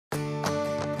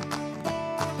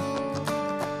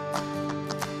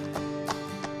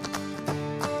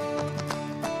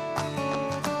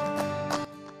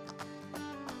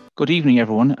Good evening,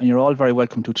 everyone, and you're all very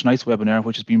welcome to tonight's webinar,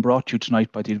 which has been brought to you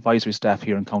tonight by the advisory staff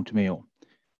here in County Mayo.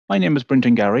 My name is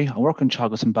Brendan Garry. I work in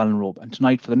Teagasc Ballinrobe, and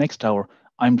tonight for the next hour,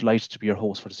 I'm delighted to be your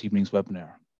host for this evening's webinar.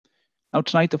 Now,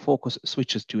 tonight the focus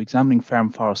switches to examining farm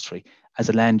forestry as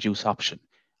a land use option,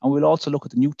 and we'll also look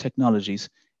at the new technologies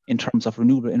in terms of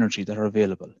renewable energy that are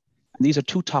available. And these are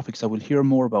two topics that we'll hear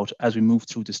more about as we move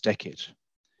through this decade.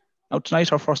 Now,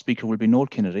 tonight our first speaker will be Noel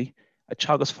Kennedy, a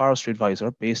Teagasc Forestry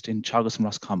Advisor based in Teagasc and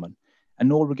Roscommon, and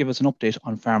Noel will give us an update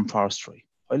on farm forestry.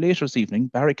 While later this evening,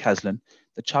 Barry Caslin,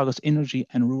 the Teagasc Energy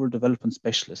and Rural Development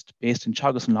Specialist based in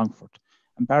Teagasc and Longford,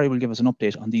 and Barry will give us an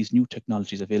update on these new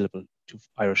technologies available to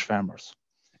Irish farmers.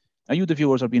 Now, you, the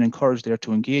viewers, are being encouraged there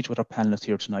to engage with our panelists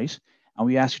here tonight, and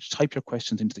we ask you to type your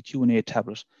questions into the Q&A tab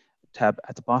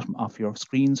at the bottom of your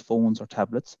screens, phones, or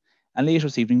tablets. And later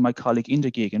this evening, my colleague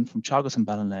Enda Geoghegan from Teagasc and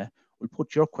Ballina will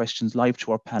put your questions live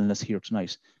to our panelists here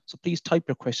tonight. So please type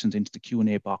your questions into the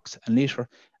Q&A box, and later,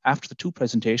 after the two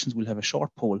presentations, we'll have a short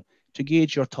poll to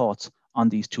gauge your thoughts on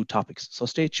these two topics. So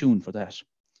stay tuned for that.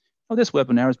 Now, this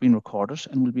webinar is being recorded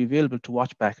and will be available to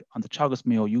watch back on the Teagasc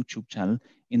Mayo YouTube channel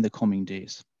in the coming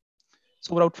days.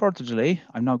 So without further delay,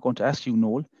 I'm now going to ask you,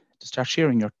 Noel, to start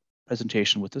sharing your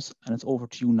presentation with us, and it's over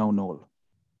to you now, Noel.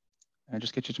 And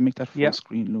just get you to make that full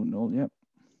screen, Noel. Yeah.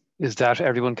 Is that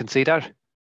everyone can see that?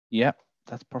 Yeah,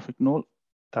 that's perfect, Noel.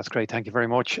 That's great. Thank you very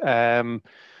much.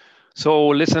 So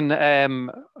listen, I'd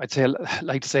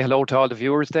like to say hello to all the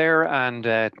viewers there,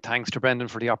 and thanks to Brendan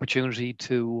for the opportunity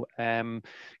to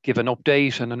give an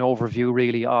update and an overview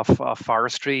really of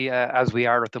forestry as we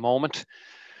are at the moment.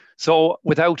 So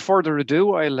without further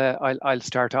ado, I'll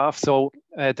start off. So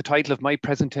the title of my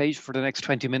presentation for the next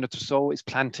 20 minutes or so is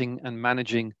Planting and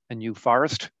Managing a New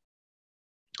Forest.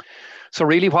 So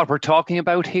really what we're talking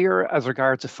about here as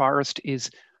regards to forest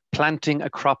is planting a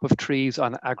crop of trees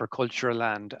on agricultural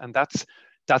land. And that's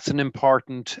an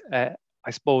important, I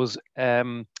suppose,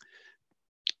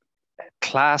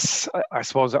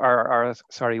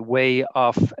 way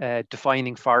of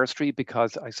defining forestry,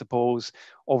 because I suppose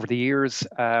over the years,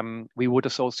 we would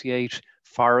associate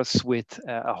forests with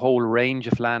a whole range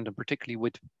of land, and particularly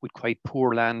with quite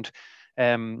poor land.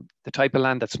 The type of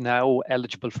land that's now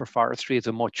eligible for forestry is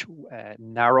a much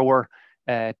narrower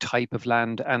type of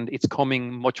land, and it's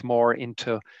coming much more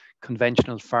into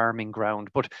conventional farming ground.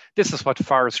 But this is what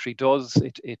forestry does.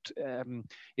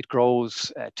 It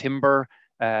grows timber,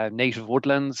 native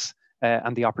woodlands,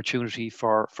 and the opportunity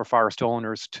for forest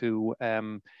owners to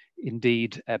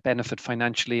indeed benefit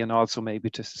financially, and also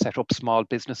maybe to set up small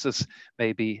businesses,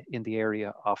 maybe in the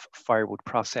area of firewood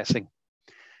processing.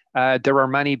 There are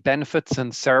many benefits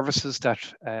and services that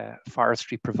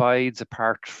forestry provides,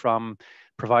 apart from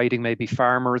providing maybe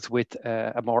farmers with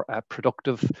a more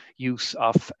productive use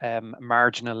of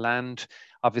marginal land.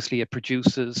 Obviously, it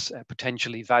produces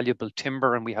potentially valuable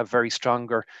timber, and we have a very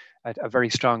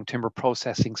strong timber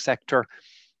processing sector.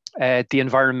 The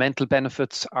environmental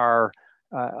benefits are,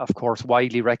 of course,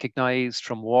 widely recognized,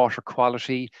 from water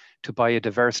quality to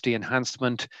biodiversity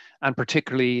enhancement, and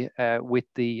particularly with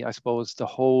the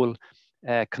whole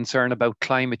concern about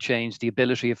climate change, the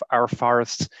ability of our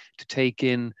forests to take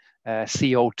in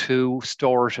CO2,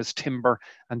 store it as timber,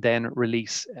 and then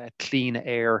release clean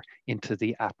air into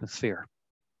the atmosphere.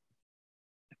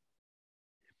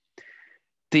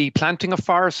 The planting of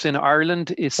forests in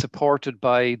Ireland is supported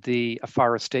by the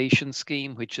Afforestation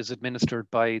Scheme, which is administered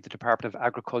by the Department of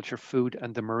Agriculture, Food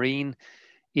and the Marine.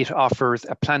 It offers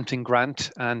a planting grant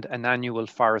and an annual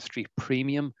forestry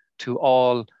premium to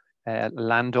all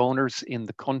landowners in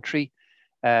the country.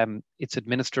 It's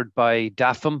administered by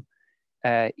DAFM.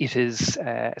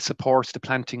 It supports the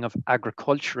planting of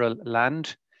agricultural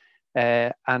land,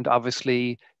 and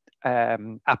obviously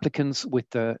applicants with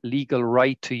the legal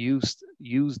right to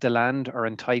use the land are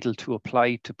entitled to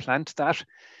apply to plant that,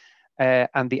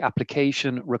 and the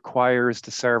application requires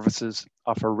the services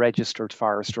of a registered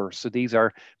forester. So these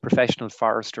are professional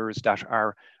foresters that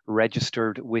are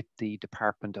registered with the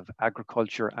Department of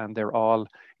Agriculture, and they're all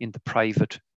in the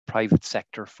private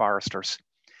sector foresters.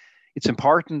 It's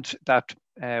important that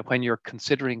when you're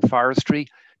considering forestry,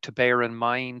 to bear in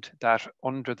mind that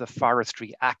under the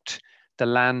Forestry Act, the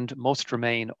land must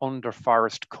remain under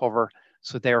forest cover.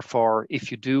 So therefore, if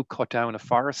you do cut down a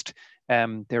forest,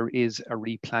 there is a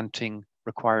replanting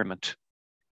requirement.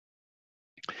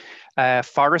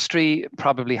 Forestry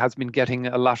probably has been getting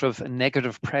a lot of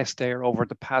negative press there over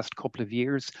the past couple of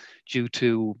years due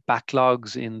to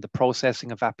backlogs in the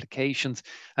processing of applications.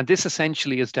 And this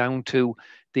essentially is down to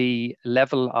the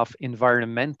level of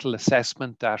environmental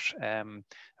assessment that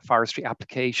forestry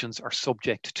applications are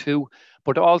subject to,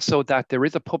 but also that there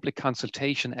is a public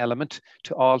consultation element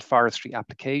to all forestry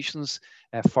applications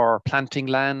for planting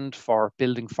land, for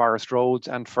building forest roads,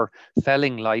 and for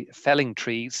felling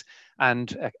trees.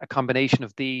 And a combination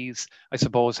of these, I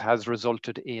suppose, has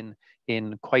resulted in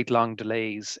quite long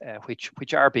delays,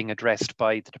 which are being addressed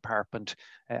by the department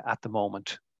at the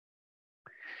moment.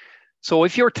 So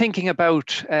if you're thinking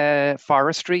about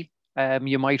forestry,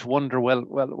 you might wonder,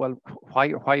 well, why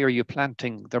are you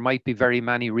planting? There might be very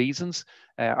many reasons,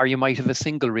 or you might have a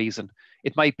single reason.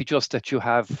 It might be just that you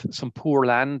have some poor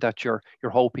land that you're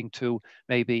hoping to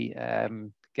maybe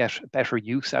get better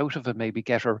use out of it, maybe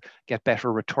get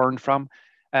better return from.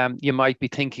 You might be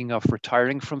thinking of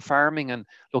retiring from farming and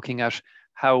looking at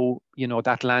how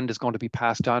that land is going to be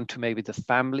passed on to maybe the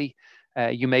family.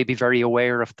 You may be very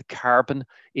aware of the carbon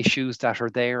issues that are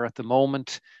there at the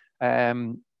moment.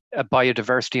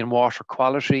 Biodiversity and water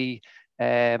quality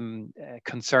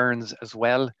concerns as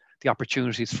well, the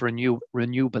opportunities for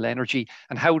renewable energy,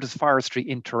 and how does forestry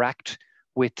interact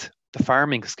with the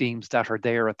farming schemes that are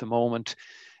there at the moment,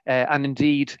 and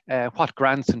indeed what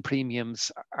grants and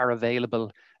premiums are available,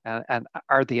 and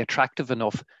are they attractive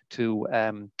enough to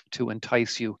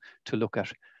entice you to look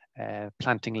at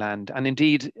planting land. And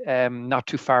indeed, not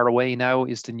too far away now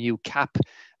is the new CAP,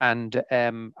 and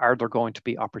are there going to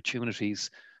be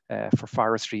opportunities for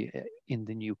forestry in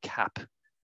the new CAP?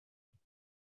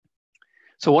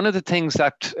 So one of the things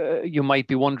that you might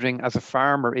be wondering as a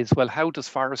farmer is, well, how does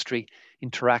forestry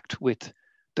interact with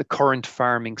the current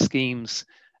farming schemes?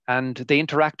 And they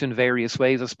interact in various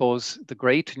ways. I suppose the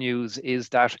great news is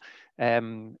that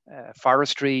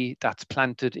forestry that's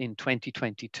planted in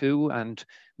 2022 and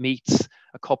meets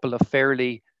a couple of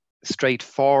fairly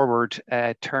straightforward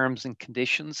terms and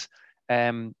conditions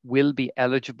will be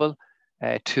eligible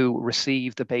to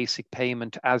receive the basic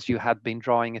payment as you had been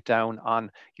drawing it down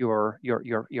on your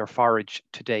forage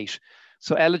to date.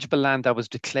 So eligible land that was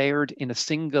declared in a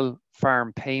single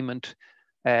farm payment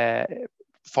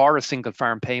for a single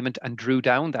farm payment and drew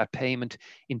down that payment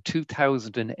in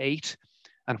 2008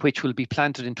 and which will be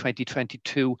planted in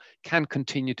 2022 can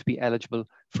continue to be eligible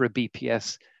for a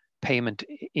BPS payment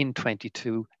in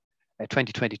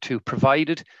 2022,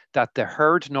 provided that the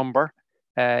herd number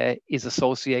is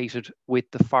associated with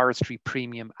the forestry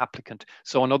premium applicant.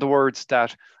 So in other words,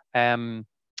 that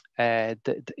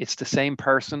it's the same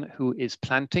person who is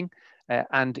planting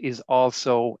and is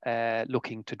also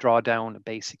looking to draw down a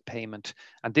basic payment.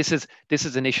 And this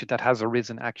is an issue that has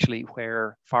arisen actually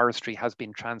where forestry has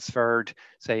been transferred,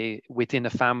 say, within a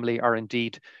family or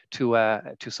indeed to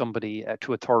somebody,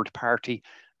 to a third party.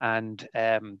 And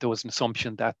there was an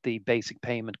assumption that the basic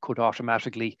payment could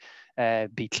automatically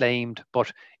be claimed, but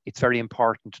it's very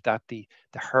important that the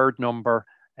herd number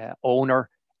owner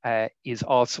is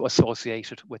also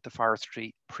associated with the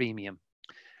forestry premium.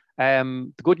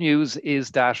 The good news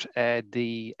is that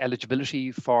the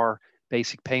eligibility for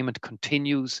basic payment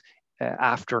continues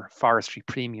after forestry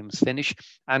premiums finish,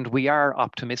 and we are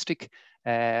optimistic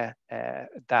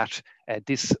that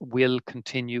this will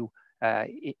continue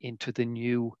into the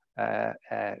new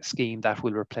scheme that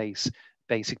will replace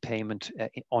basic payment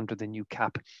under the new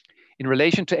CAP. In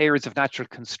relation to areas of natural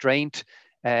constraint,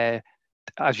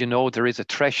 as you know, there is a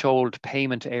threshold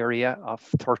payment area of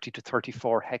 30 to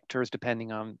 34 hectares,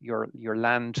 depending on your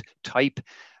land type.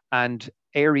 And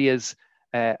areas,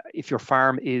 if your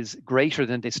farm is greater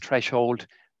than this threshold,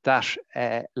 that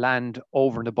land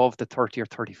over and above the 30 or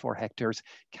 34 hectares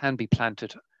can be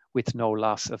planted with no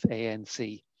loss of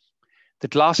ANC. The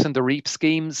gloss and the reap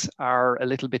schemes are a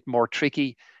little bit more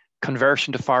tricky.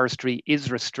 Conversion to forestry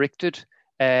is restricted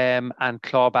and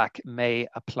clawback may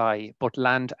apply, but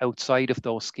land outside of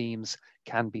those schemes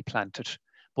can be planted.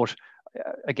 But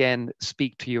again,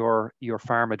 speak to your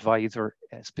farm advisor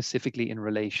specifically in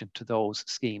relation to those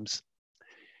schemes.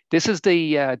 This is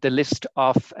the list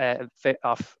of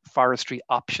forestry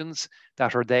options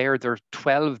that are there. There are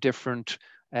 12 different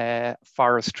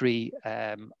forestry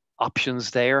options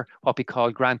there, what we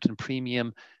call grant and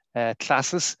premium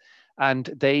classes.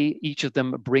 And each of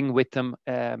them bring with them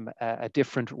a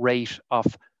different rate of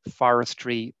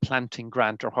forestry planting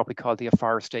grant, or what we call the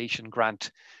afforestation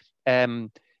grant. In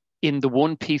the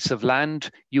one piece of land,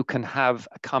 you can have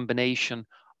a combination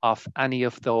of any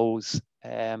of those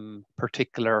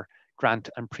particular grant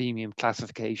and premium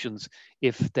classifications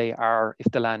if the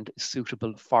land is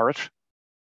suitable for it.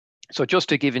 So just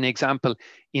to give an example,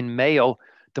 in Mayo,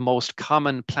 the most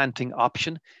common planting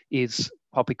option is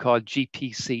what we call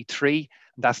GPC3.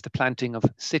 That's the planting of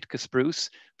Sitka spruce,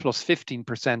 plus 15%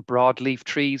 broadleaf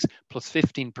trees, plus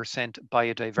 15%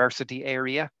 biodiversity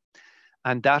area.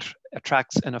 and that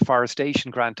attracts an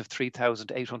afforestation grant of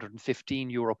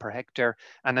 €3,815 per hectare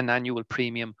and an annual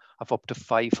premium of up to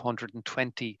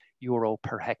 €520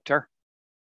 per hectare.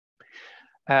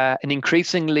 An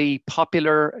increasingly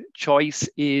popular choice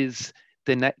is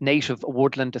the native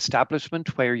woodland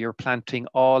establishment, where you're planting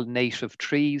all native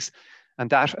trees, and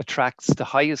that attracts the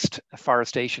highest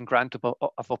afforestation grant of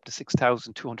up to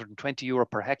 €6,220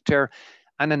 per hectare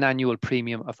and an annual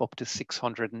premium of up to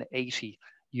 €680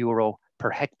 per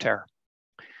hectare.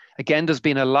 Again, there's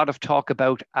been a lot of talk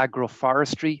about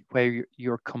agroforestry, where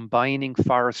you're combining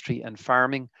forestry and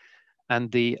farming,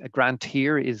 and the grant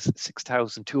here is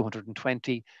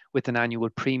 €6,220 with an annual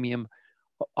premium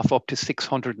of up to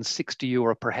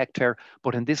 €660 per hectare,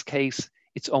 but in this case,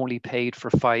 it's only paid for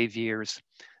 5 years.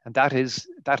 And that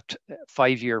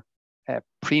 5-year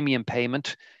premium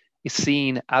payment is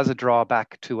seen as a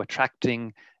drawback to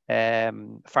attracting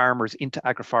farmers into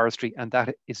agroforestry, and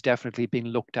that is definitely being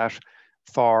looked at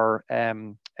for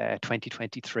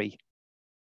 2023.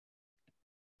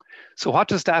 So what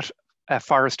does that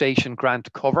forestation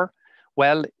grant cover?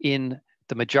 Well, in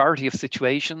the majority of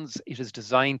situations, it is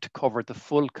designed to cover the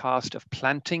full cost of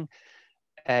planting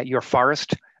your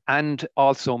forest and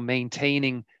also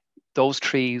maintaining those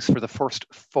trees for the first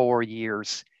 4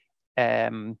 years.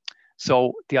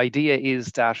 So the idea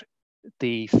is that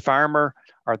the farmer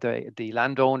or the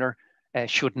landowner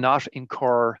should not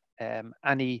incur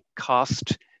any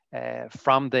cost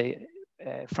from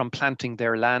planting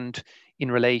their land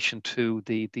in relation to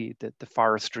the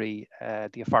forestry,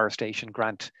 the afforestation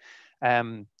grant.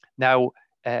 Now,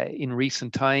 in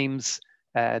recent times,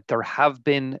 there have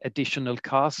been additional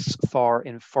costs for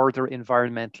further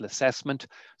environmental assessment.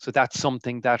 So that's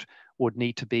something that would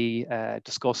need to be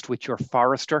discussed with your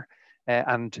forester.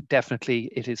 And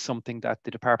definitely it is something that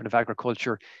the Department of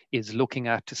Agriculture is looking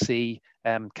at to see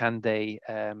can they,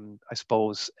 I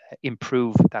suppose,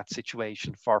 improve that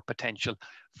situation for potential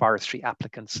forestry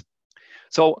applicants.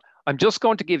 So I'm just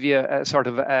going to give you a sort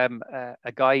of a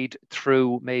guide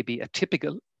through maybe a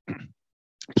typical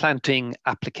planting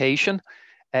application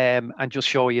and just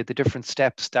show you the different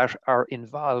steps that are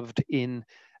involved in,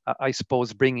 I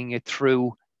suppose, bringing it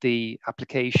through the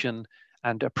application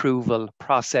and approval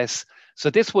process. So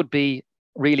this would be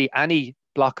really any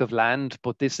block of land,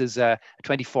 but this is a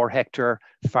 24-hectare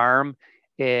farm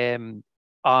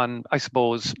on, I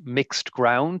suppose, mixed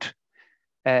ground.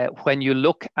 When you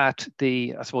look at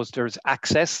I suppose there's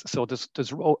access, so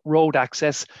there's road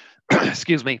access,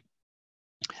 excuse me.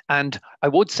 And I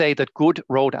would say that good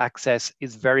road access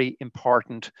is very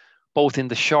important, both in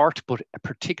the short, but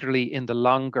particularly in the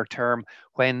longer term,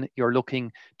 when you're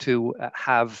looking to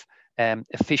have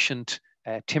efficient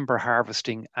timber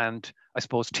harvesting and, I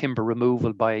suppose, timber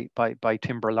removal by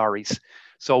timber lorries.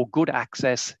 So good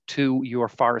access to your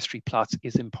forestry plots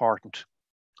is important.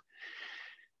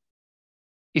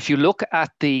 If you look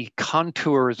at the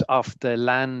contours of the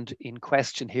land in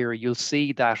question here, you'll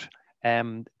see that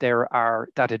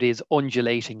it is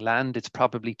undulating land. It's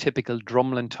probably typical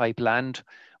drumlin type land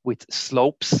with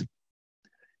slopes.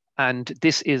 And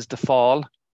this is the fall.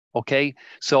 Okay,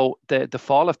 so the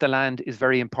fall of the land is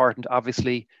very important,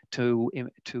 obviously, to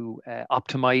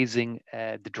optimizing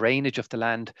the drainage of the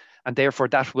land, and therefore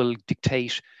that will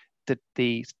dictate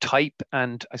the type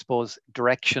and, I suppose,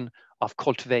 direction of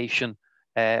cultivation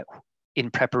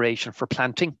in preparation for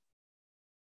planting.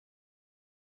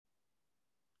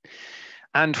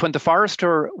 And when the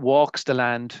forester walks the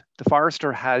land, the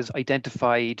forester has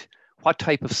identified what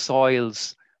type of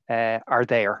soils are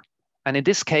there. And in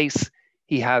this case,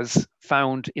 he has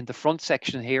found in the front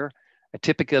section here a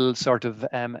typical sort of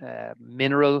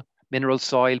mineral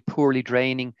soil, poorly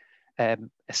draining,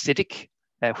 acidic,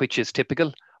 which is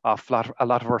typical of a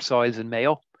lot of our soils in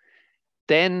Mayo.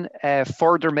 Then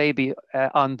further maybe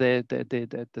on the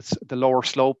lower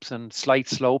slopes and slight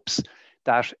slopes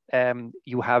that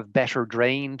you have better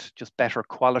drained, just better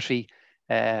quality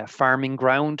farming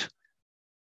ground.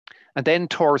 And then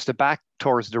towards the back,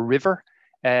 towards the river,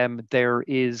 there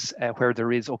is where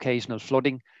there is occasional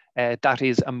flooding, that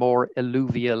is a more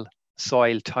alluvial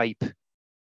soil type.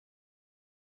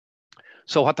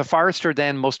 So what the forester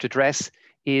then must address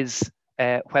is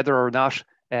whether or not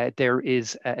there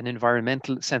is an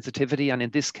environmental sensitivity, and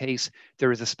in this case,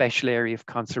 there is a special area of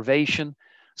conservation.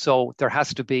 So there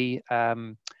has to be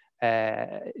an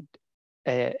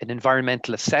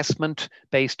environmental assessment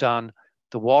based on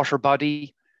the water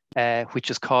body,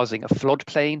 which is causing a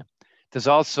floodplain. There's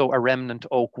also a remnant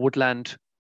oak woodland.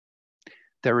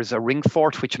 There is a ring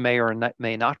fort, which may or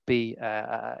may not be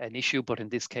an issue, but in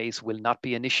this case will not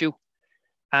be an issue.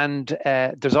 And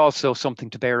there's also something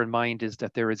to bear in mind is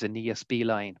that there is an ESB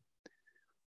line.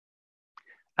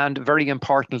 and very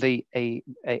importantly,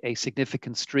 a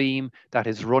significant stream that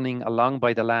is running along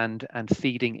by the land and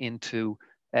feeding into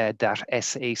that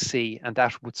SAC, and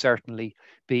that would certainly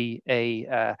be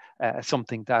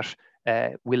something that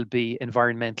will be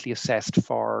environmentally assessed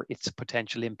for its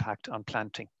potential impact on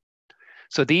planting.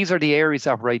 So these are the areas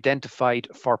that were identified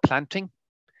for planting.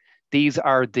 These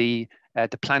are the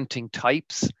planting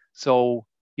types. So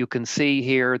you can see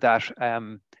here that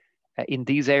in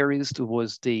these areas there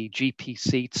was the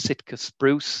GPC Sitka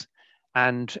spruce,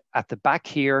 and at the back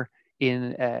here,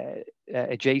 in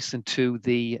adjacent to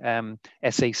the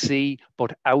SAC,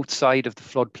 but outside of the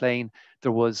floodplain,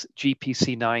 there was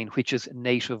GPC9, which is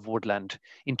native woodland.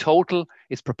 In total,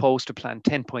 it's proposed to plant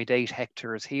 10.8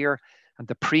 hectares here, and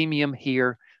the premium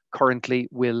here currently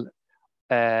will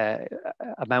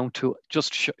amount to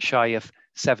just shy of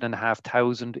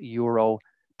 €7,500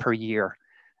 per year.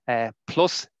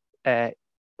 Plus, I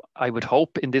would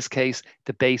hope in this case,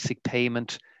 the basic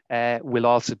payment will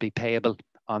also be payable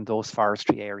on those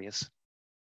forestry areas.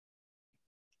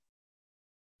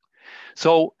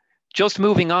 So just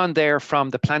moving on there from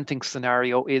the planting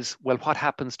scenario is, well, what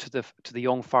happens to the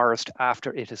young forest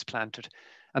after it is planted?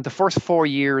 And the first 4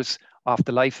 years of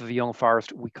the life of a young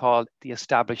forest we call the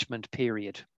establishment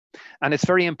period. And it's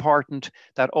very important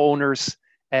that owners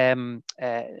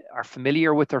are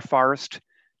familiar with their forest,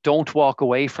 don't walk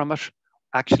away from it,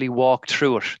 actually walk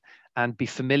through it and be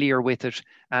familiar with it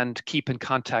and keep in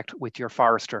contact with your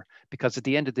forester, because at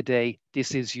the end of the day,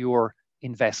 this is your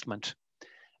investment.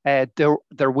 There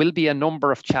will be a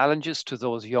number of challenges to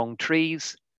those young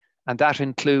trees, and that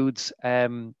includes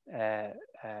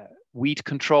weed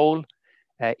control,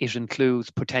 it includes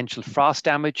potential frost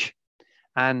damage,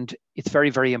 and it's very,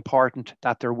 very important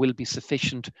that there will be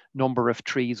sufficient number of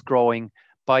trees growing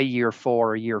by year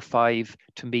 4 or year 5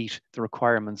 to meet the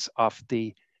requirements of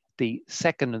the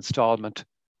second installment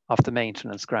of the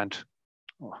maintenance grant.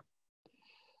 Oh,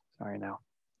 sorry now,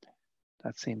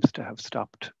 that seems to have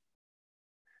stopped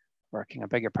working. I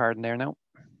beg your pardon there now.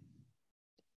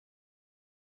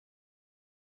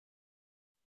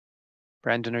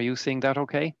 Brendan, are you seeing that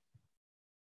okay?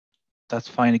 That's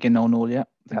fine again now, Noel, yeah,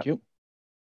 thank you.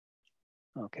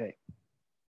 Okay.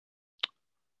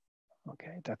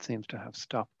 Okay, that seems to have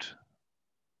stopped.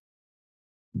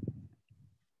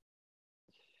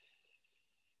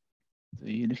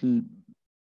 The little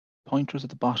pointers at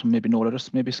the bottom, maybe Noel,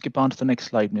 just maybe skip on to the next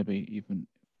slide, maybe even.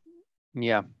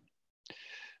 Yeah.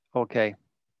 Okay.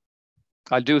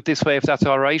 I'll do it this way if that's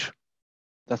all right.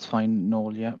 That's fine,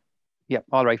 Noel, yeah. Yeah,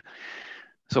 all right.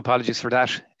 So apologies for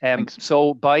that.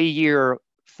 So by year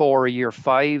 4 or year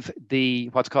 5,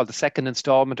 what's called the second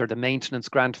installment or the maintenance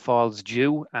grant falls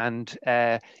due, and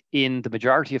in the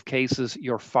majority of cases,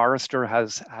 your forester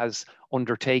has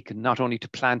undertaken not only to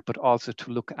plant but also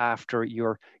to look after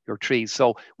your trees.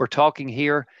 So we're talking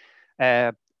here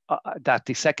that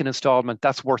the second installment,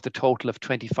 that's worth a total of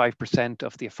 25%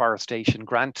 of the afforestation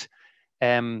grant.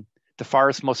 The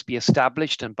forest must be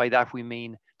established, and by that we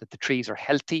mean that the trees are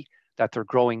healthy, that they're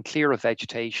growing clear of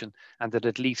vegetation, and that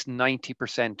at least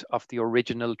 90% of the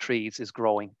original trees is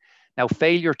growing. Now,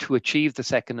 failure to achieve the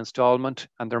second installment,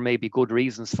 and there may be good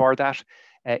reasons for that,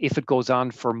 if it goes on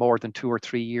for more than 2 or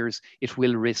 3 years, it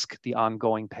will risk the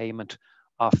ongoing payment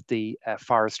of the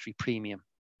forestry premium.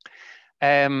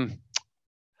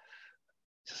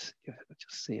 Just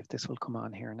see if this will come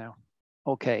on here now.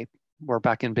 Okay, we're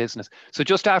back in business. So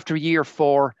just after year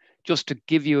 4, just to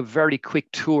give you a very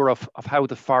quick tour of how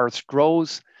the forest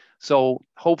grows. So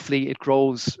hopefully it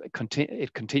grows,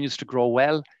 it continues to grow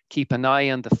well. Keep an eye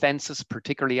on the fences,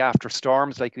 particularly after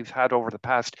storms like we've had over the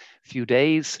past few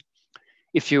days.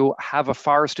 If you have a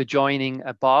forest adjoining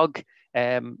a bog,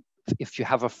 if you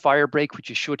have a fire break, which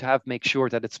you should have, make sure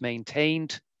that it's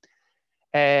maintained.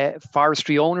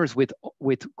 Forestry owners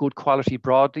with good quality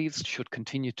broadleaves should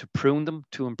continue to prune them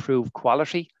to improve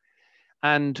quality.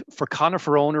 And for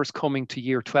conifer owners coming to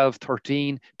year 12,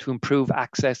 13, to improve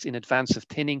access in advance of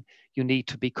thinning, you need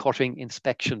to be cutting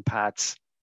inspection pads.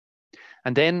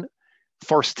 And then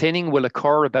first thinning will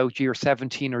occur about year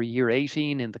 17 or year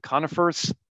 18 in the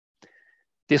conifers.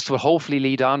 This will hopefully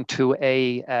lead on to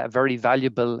a very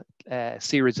valuable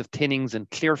series of thinnings and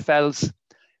clear fells.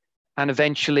 And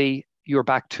eventually you're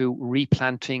back to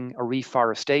replanting or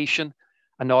reforestation.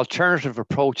 An alternative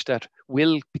approach that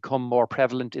will become more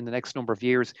prevalent in the next number of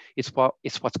years is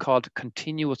what's called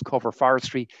continuous cover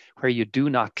forestry, where you do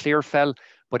not clear fell,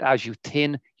 but as you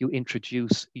thin, you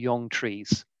introduce young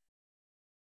trees.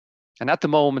 And at the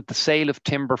moment, the sale of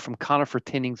timber from conifer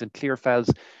thinnings and clear fells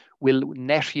will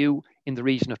net you in the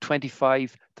region of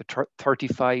 25 to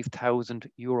 35,000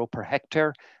 euro per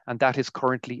hectare, and that is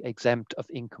currently exempt of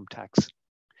income tax.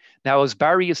 Now, as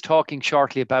Barry is talking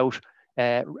shortly about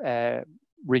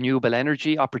renewable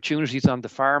energy opportunities on the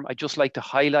farm, I'd just like to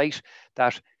highlight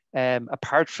that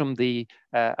apart from the,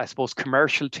 I suppose,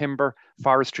 commercial timber,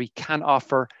 forestry can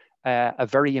offer a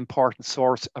very important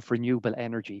source of renewable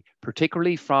energy,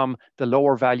 particularly from the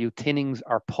lower value thinnings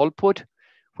or pulpwood,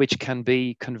 which can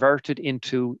be converted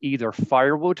into either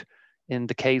firewood, in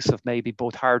the case of maybe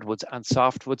both hardwoods and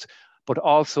softwoods, but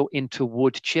also into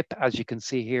wood chip. As you can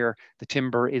see here, the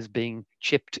timber is being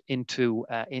chipped into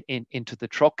the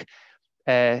truck.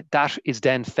 That is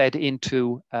then fed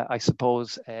into, I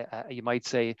suppose, you might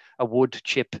say, a wood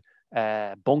chip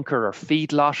bunker or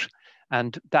feedlot,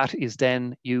 and that is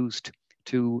then used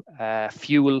to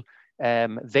fuel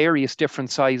various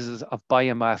different sizes of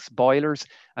biomass boilers.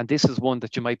 And this is one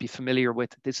that you might be familiar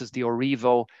with. This is the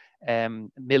Orivo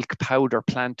milk powder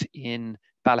plant in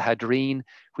Ballahadreen,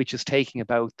 which is taking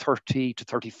about 30 to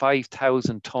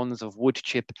 35,000 tons of wood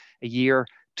chip a year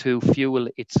to fuel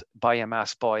its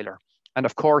biomass boiler. And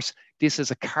of course, this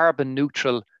is a carbon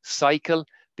neutral cycle,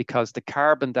 because the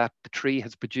carbon that the tree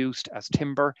has produced as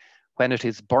timber, when it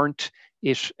is burnt,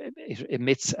 it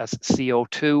emits as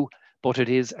CO2, but it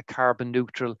is a carbon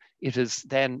neutral. It is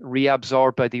then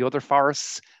reabsorbed by the other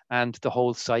forests, and the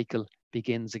whole cycle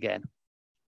begins again.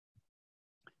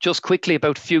 Just quickly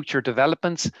about future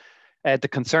developments, the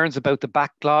concerns about the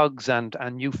backlogs and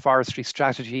new forestry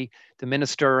strategy. The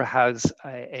Minister has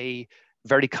a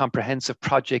very comprehensive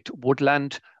project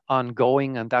Woodland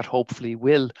ongoing, and that hopefully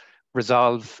will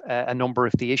resolve a number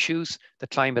of the issues. The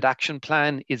Climate Action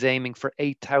Plan is aiming for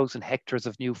 8,000 hectares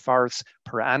of new forests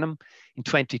per annum. In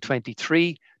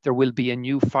 2023, there will be a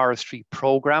new forestry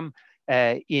programme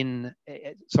in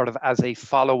sort of as a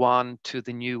follow-on to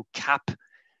the new CAP.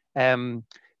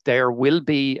 There will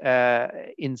be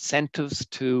incentives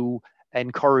to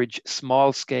encourage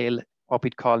small-scale, what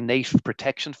we'd call native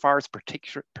protection forests,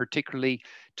 particularly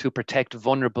to protect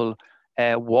vulnerable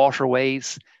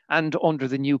waterways. And under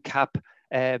the new CAP,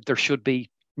 there should be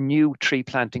new tree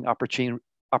planting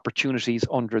opportunities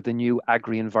under the new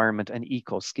agri-environment and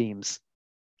eco schemes.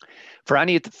 For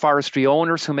any of the forestry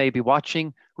owners who may be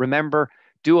watching, remember,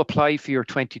 do apply for your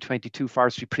 2022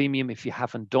 forestry premium if you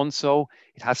haven't done so.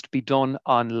 It has to be done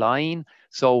online.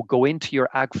 So go into your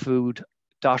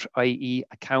agfood.ie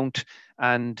account,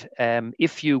 and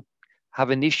if you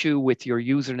have an issue with your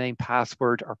username,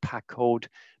 password, or pack code,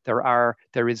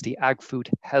 there is the AgFood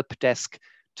help desk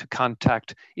to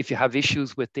contact. If you have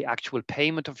issues with the actual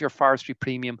payment of your forestry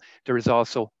premium, there is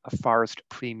also a forest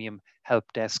premium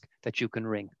help desk that you can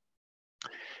ring.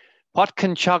 What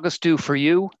can Teagasc do for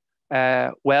you?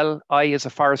 Well, I, as a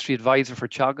forestry advisor for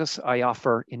Teagasc, I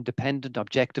offer independent,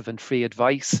 objective, and free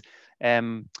advice.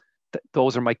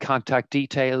 Those are my contact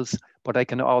details, but I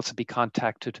can also be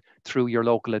contacted through your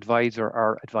local advisor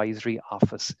or advisory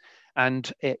office.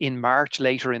 And in March,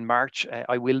 later in March,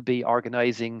 I will be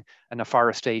organising an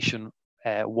afforestation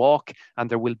walk, and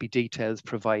there will be details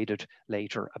provided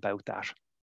later about that.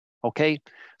 Okay,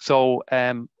 so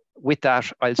with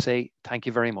that, I'll say thank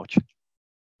you very much.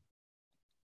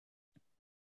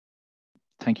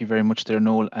 Thank you very much there,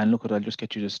 Noel. And look, I'll just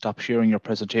get you to stop sharing your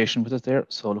presentation with us there.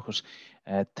 So look,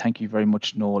 thank you very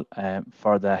much, Noel,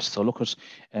 for that. So look,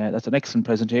 that's an excellent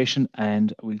presentation,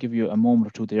 and we'll give you a moment or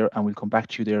two there, and we'll come back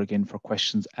to you there again for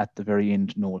questions at the very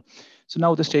end, Noel. So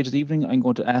now at this stage of the evening, I'm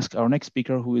going to ask our next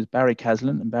speaker, who is Barry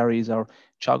Caslin, and Barry is our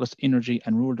Teagasc Energy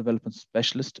and Rural Development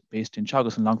Specialist based in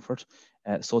Teagasc and Longford.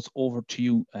 So it's over to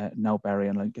you now, Barry,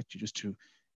 and I'll get you just to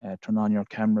turn on your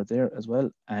camera there as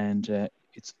well, and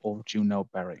it's over to you now,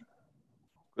 Barry.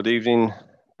 Good evening,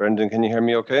 Brendan. Can you hear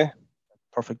me okay?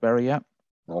 Perfect, Barry, yeah.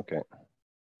 Okay.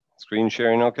 Screen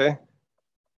sharing okay?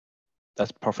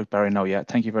 That's perfect, Barry, now, yeah.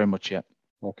 Thank you very much, yeah.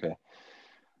 Okay.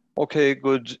 Okay,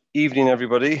 good evening,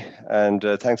 everybody. And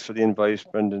thanks for the invite,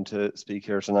 Brendan, to speak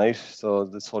here tonight. So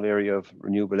this whole area of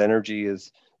renewable energy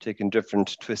is taking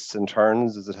different twists and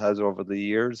turns as it has over the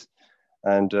years.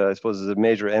 And I suppose there's a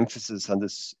major emphasis on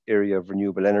this area of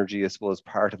renewable energy, I suppose,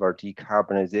 part of our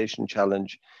decarbonisation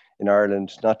challenge in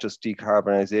Ireland, not just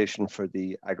decarbonisation for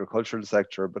the agricultural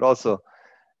sector, but also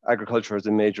agriculture has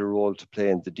a major role to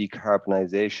play in the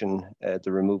decarbonisation,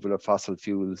 the removal of fossil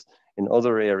fuels in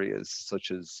other areas, such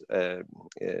as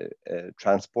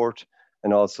transport,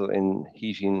 and also in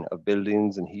heating of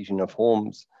buildings and heating of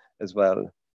homes as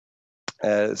well.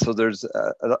 So there's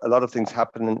a lot of things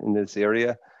happening in this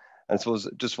area. And I suppose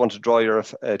just want to draw your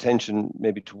attention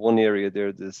maybe to one area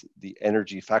there, the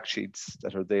energy fact sheets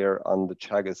that are there on the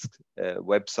Teagasc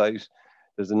website.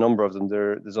 There's a number of them.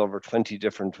 There's over 20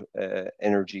 different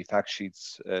energy fact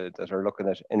sheets that are looking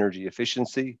at energy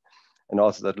efficiency, and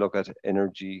also that look at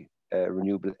energy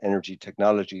renewable energy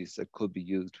technologies that could be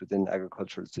used within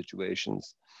agricultural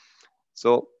situations.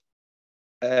 So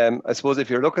I suppose if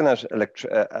you're looking at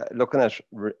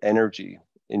energy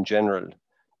in general,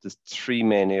 there's three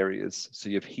main areas. So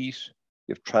you have heat,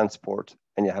 you have transport,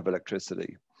 and you have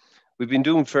electricity. We've been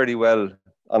doing fairly well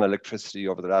on electricity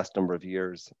over the last number of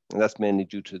years, and that's mainly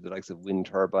due to the likes of wind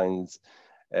turbines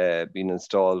being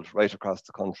installed right across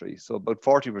the country. So about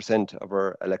 40% of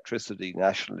our electricity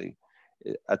nationally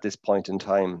at this point in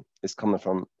time is coming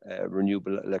from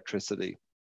renewable electricity.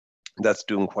 That's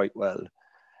doing quite well.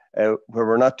 Where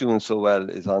we're not doing so well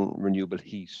is on renewable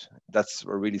heat.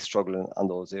 We're really struggling on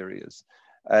those areas.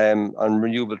 On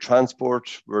renewable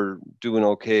transport, we're doing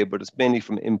okay, but it's mainly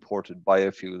from imported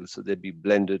biofuels. So there'd be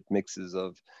blended mixes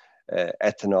of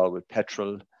ethanol with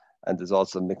petrol, and there's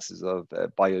also mixes of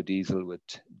biodiesel with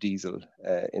diesel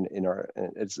in our.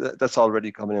 That's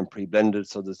already coming in pre-blended,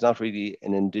 so there's not really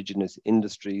an indigenous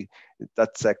industry.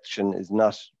 That section is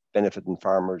not benefiting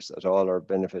farmers at all, or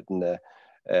benefiting the.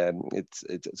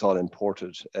 It's all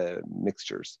imported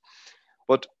mixtures.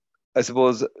 But I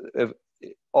suppose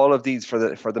all of these, for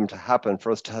them to happen,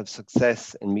 for us to have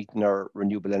success in meeting our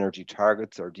renewable energy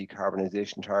targets or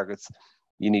decarbonisation targets,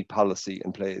 you need policy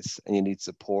in place, and you need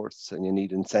supports, and you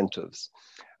need incentives.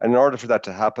 And in order for that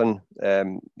to happen,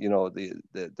 you know,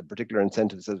 the particular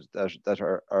incentives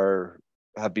that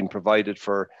have been provided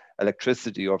for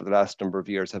electricity over the last number of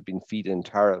years have been feed-in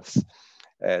tariffs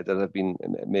that have been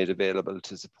made available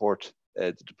to support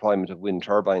the deployment of wind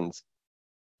turbines.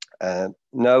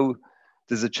 Now,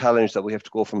 there's a challenge that we have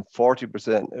to go from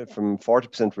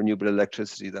 40% renewable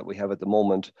electricity that we have at the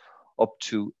moment up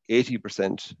to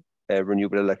 80%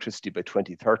 renewable electricity by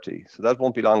 2030. So that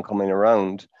won't be long coming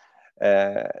around.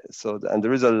 And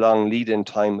there is a long lead-in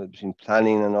time between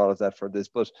planning and all of that for this.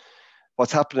 But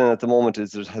what's happening at the moment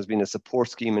is there has been a support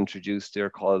scheme introduced there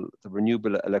called the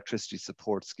Renewable Electricity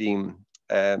Support Scheme.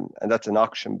 And that's an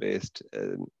auction-based,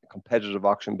 competitive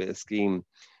auction-based scheme.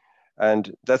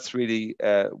 And that's really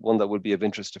one that would be of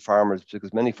interest to farmers,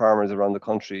 because many farmers around the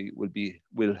country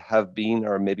will have been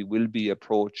or maybe will be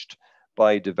approached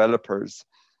by developers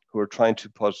who are trying to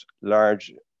put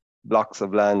large blocks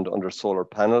of land under solar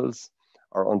panels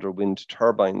or under wind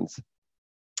turbines.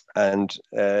 And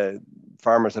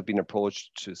farmers have been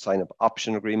approached to sign up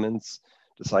option agreements,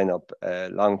 to sign up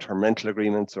long-term rental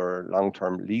agreements or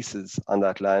long-term leases on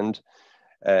that land.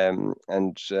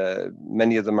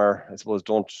 Many of them are, I suppose,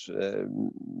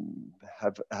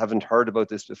 haven't heard about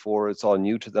this before. It's all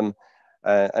new to them,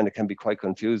 and it can be quite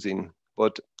confusing.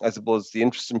 But I suppose the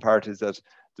interesting part is that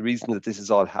the reason that this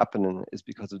is all happening is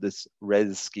because of this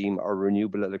RES scheme, or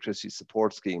Renewable Electricity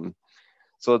Support Scheme.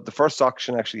 So the first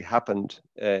auction actually happened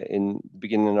in the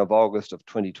beginning of August of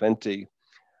 2020,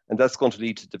 and that's going to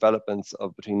lead to developments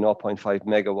of between 0.5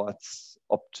 megawatts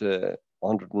up to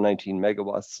 119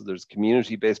 megawatts. So there's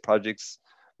community-based projects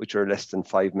which are less than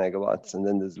 5 megawatts, and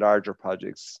then there's larger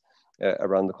projects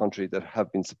around the country that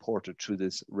have been supported through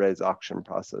this RES auction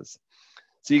process.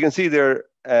 So you can see there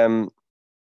around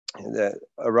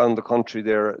the country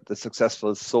there, the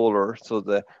successful solar, so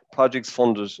the projects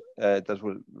funded that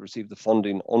will receive the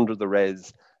funding under the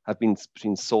RES have been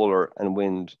between solar and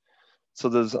wind. So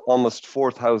there's almost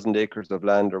 4,000 acres of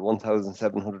land, or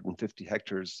 1,750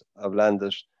 hectares of land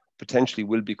that potentially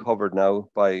will be covered now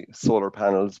by solar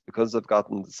panels, because they've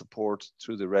gotten the support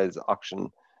through the RES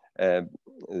auction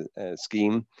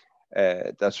scheme.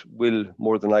 That will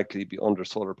more than likely be under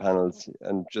solar panels.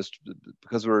 And just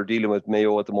because we're dealing with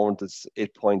Mayo at the moment, it's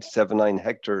 8.79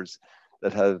 hectares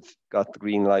that have got the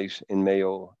green light in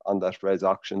Mayo on that RES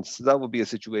auction. So that would be a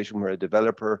situation where a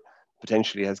developer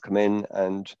potentially has come in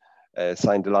and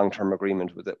signed a long-term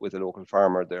agreement with a local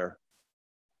farmer there.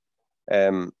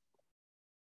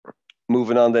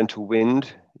 Moving on then to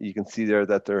wind, you can see there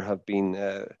that there have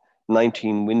been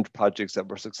 19 wind projects that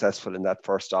were successful in that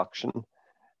first auction,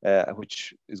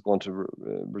 which is going to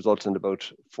result in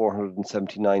about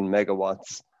 479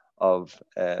 megawatts of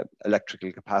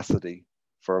electrical capacity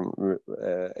from,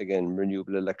 again,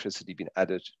 renewable electricity being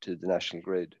added to the national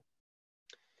grid.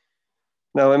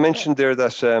 Now, I mentioned there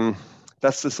that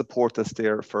that's the support that's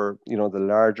there for, you know, the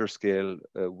larger scale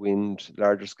wind,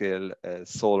 larger scale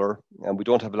solar. And we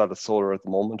don't have a lot of solar at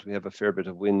the moment. We have a fair bit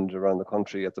of wind around the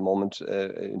country at the moment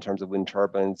in terms of wind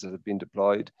turbines that have been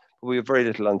deployed. But we have very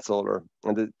little on solar.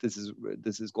 And this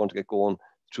is going to get going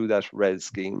through that RES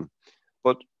scheme.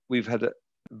 But we've had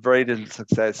very little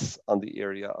success on the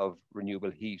area of renewable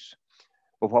heat.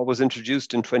 But what was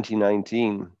introduced in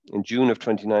 2019, in June of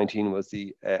 2019, was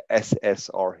the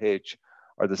SSRH,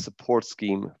 or the Support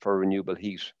Scheme for Renewable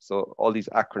Heat. So all these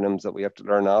acronyms that we have to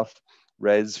learn off,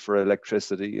 RES for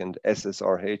electricity and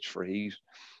SSRH for heat.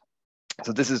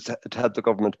 So this is to help the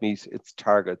government meet its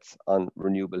targets on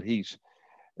renewable heat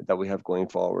that we have going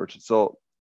forward. So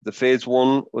the phase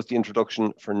one was the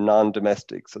introduction for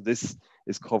non-domestic. So this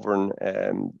is covering,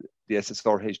 the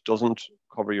SSRH doesn't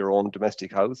cover your own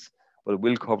domestic house, but it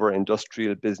will cover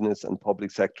industrial, business and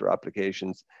public sector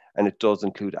applications. And it does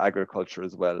include agriculture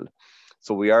as well.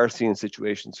 So we are seeing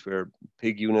situations where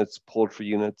pig units, poultry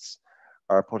units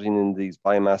are putting in these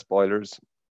biomass boilers.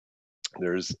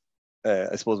 There's,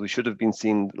 I suppose we should have been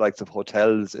seeing the likes of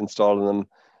hotels installing them,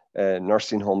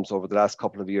 nursing homes over the last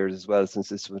couple of years as well, since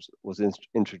this was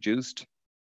introduced.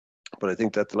 But I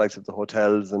think that the likes of the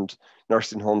hotels and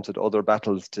nursing homes had other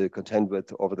battles to contend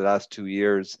with over the last 2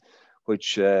 years,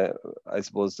 which I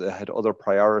suppose had other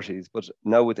priorities. But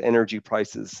now with energy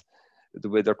prices, the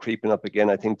way they're creeping up again,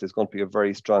 I think there's going to be a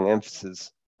very strong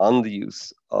emphasis on the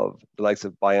use of the likes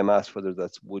of biomass, whether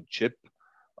that's wood chip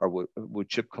or wood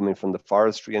chip coming from the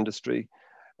forestry industry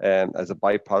as a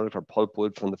byproduct, or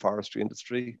pulpwood from the forestry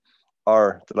industry,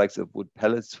 or the likes of wood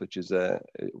pellets, which is a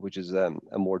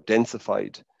more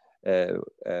densified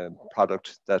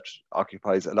product that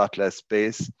occupies a lot less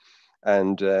space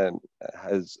and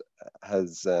has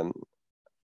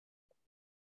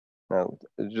now,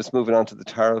 just moving on to the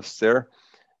tariffs there.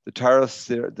 The tariffs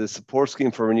there, the support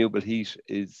scheme for renewable heat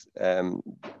is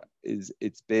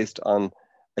it's based on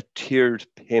a tiered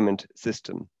payment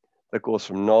system that goes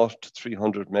from 0 to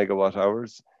 300 megawatt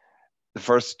hours. The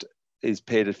first is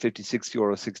paid at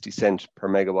 €56.60 per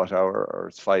megawatt hour, or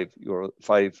it's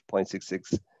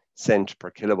 €5.66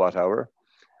 per kilowatt hour.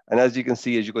 And as you can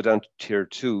see, as you go down to tier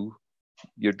 2,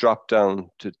 you drop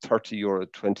down to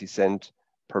 €30.20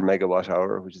 per megawatt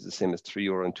hour, which is the same as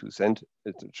 €3.02.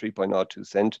 It's 3.02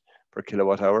 cent per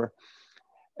kilowatt hour.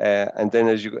 And then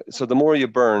as you go, so the more you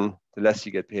burn, the less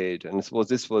you get paid. And I suppose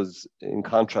this was in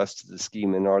contrast to the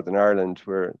scheme in Northern Ireland,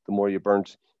 where the more you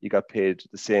burnt, you got paid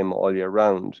the same all year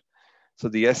round. So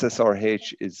the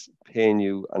SSRH is paying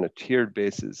you on a tiered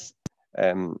basis,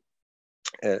 a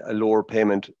lower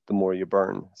payment the more you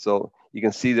burn. So you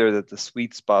can see there that the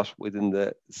sweet spot within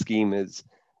the scheme is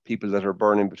people that are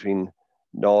burning between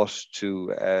 0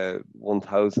 to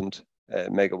 1,000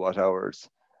 megawatt hours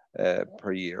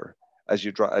per year. As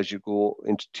you go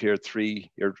into tier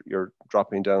 3, you're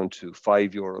dropping down to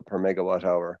 €5 per megawatt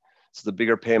hour. So the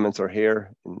bigger payments are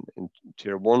here in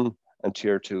tier 1 and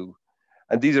tier 2.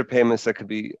 And these are payments that can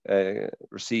be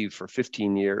received for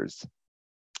 15 years.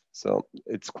 So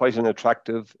it's quite an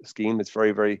attractive scheme. It's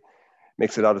very,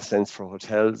 makes a lot of sense for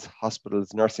hotels,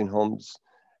 hospitals, nursing homes,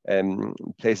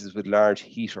 places with large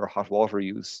heat or hot water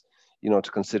use,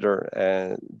 to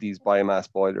consider these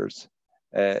biomass boilers,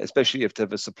 especially if they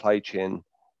have a supply chain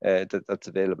that's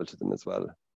available to them as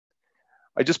well.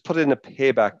 I just put in a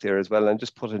payback there as well, and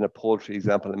just put in a poultry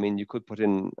example. I mean, you could put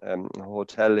in a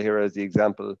hotel here as the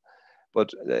example,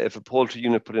 but if a poultry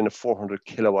unit put in a 400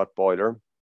 kilowatt boiler,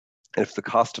 if the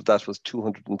cost of that was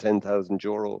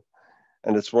 €210,000,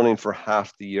 and it's running for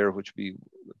half the year, which would be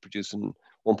producing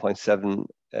 1.7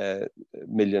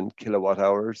 million kilowatt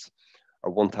hours,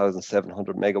 or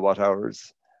 1,700 megawatt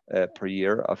hours per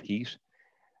year of heat,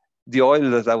 the oil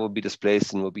that would be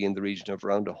displacing will be in the region of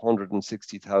around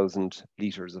 160,000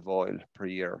 litres of oil per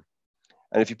year.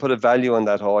 And if you put a value on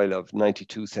that oil of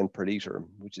 92 cents per litre,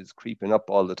 which is creeping up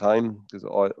all the time, because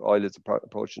oil is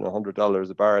approaching $100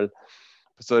 a barrel.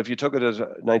 So if you took it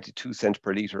at 92 cents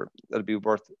per litre, that'd be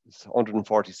worth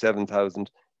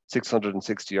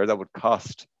 147,660, or that would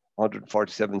cost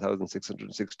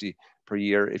 147,660 per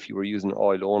year if you were using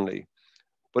oil only.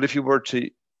 But if you were to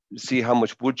see how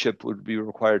much wood chip would be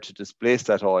required to displace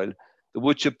that oil, the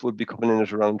wood chip would be coming in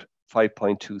at around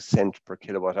 5.2 cents per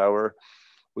kilowatt hour,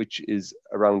 which is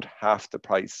around half the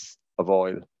price of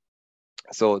oil.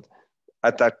 So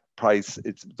at that price,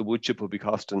 the wood chip would be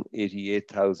costing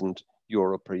 €88,000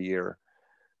 per year.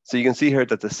 So you can see here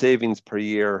that the savings per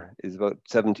year is about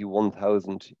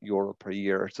 €71,000 per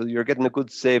year. So you're getting a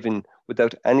good saving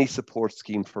without any support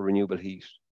scheme for renewable heat.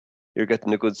 You're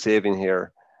getting a good saving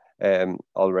here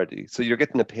already. So you're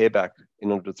getting a payback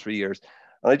in under 3 years.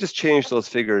 And I just changed those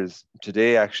figures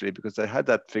today, actually, because I had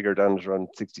that figure down at around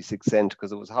 66 cents,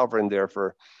 because it was hovering there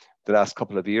for the last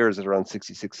couple of years at around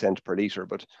 66 cents per litre.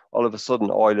 But all of a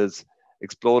sudden, oil has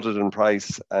exploded in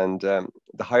price, and the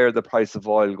higher the price of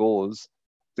oil goes,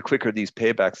 the quicker these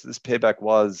paybacks. This payback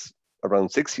was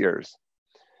around 6 years.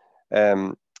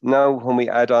 Now, when we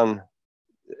add on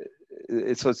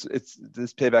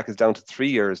this payback is down to 3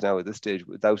 years now at this stage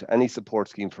without any support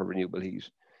scheme for renewable heat.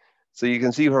 So you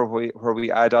can see where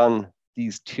we add on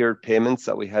these tiered payments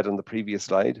that we had on the previous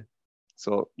slide.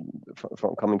 So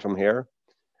coming from here,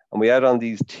 and we add on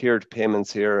these tiered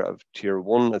payments here of tier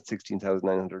 1 at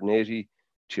 16,980,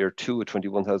 tier 2 at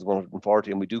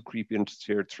 21,140, and we do creep into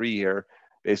tier 3 here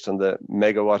based on the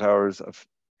megawatt hours of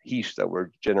heat that we're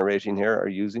generating here or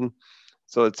using.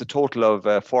 So it's a total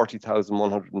of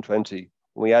 40,120.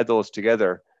 When we add those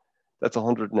together, that's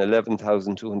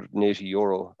 111,280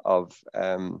 euro of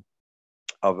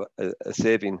a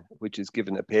saving, which is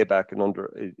given a payback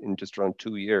in just around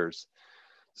 2 years.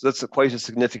 So that's quite a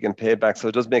significant payback. So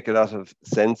it does make a lot of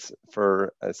sense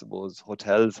for, I suppose,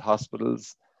 hotels,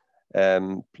 hospitals,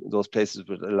 those places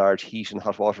with a large heat and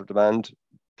hot water demand,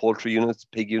 poultry units,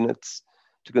 pig units,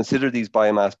 to consider these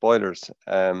biomass boilers,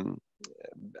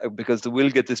 because they will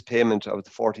get this payment of the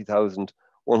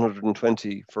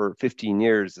 40,120 for 15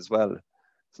 years as well.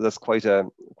 So that's quite an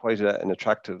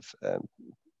attractive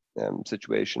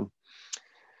situation.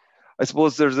 I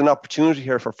suppose there's an opportunity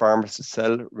here for farmers to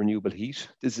sell renewable heat.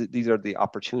 These are the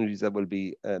opportunities that will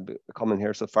be coming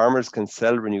here. So farmers can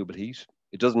sell renewable heat.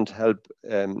 It doesn't help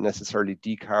necessarily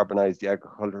decarbonize the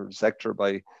agricultural sector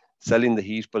by selling the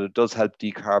heat, but it does help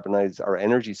decarbonize our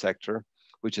energy sector,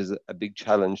 which is a big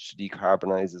challenge to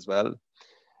decarbonize as well.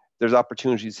 There's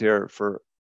opportunities here for,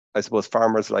 I suppose,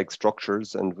 farmers like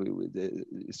structures, and the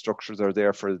structures are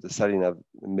there for the selling of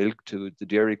milk to the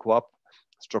dairy co-op.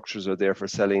 Structures are there for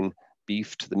selling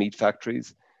beef to the meat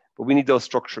factories, but we need those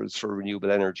structures for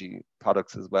renewable energy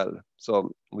products as well.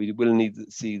 So we will need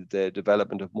to see the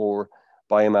development of more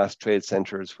biomass trade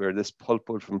centres where this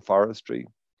pulpwood from forestry,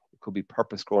 it could be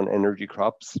purpose-grown energy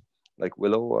crops like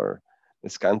willow or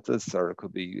miscanthus, or it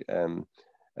could be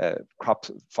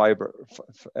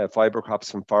fiber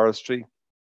crops from forestry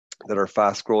that are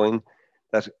fast-growing,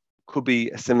 that could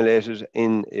be assimilated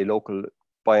in a local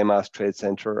biomass trade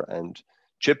centre and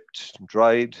chipped,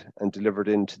 dried, and delivered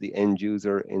into the end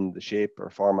user in the shape or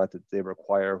format that they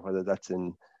require, whether that's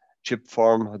in chip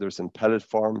form, whether it's in pellet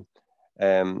form,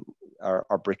 or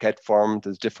briquette form.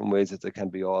 There's different ways that they can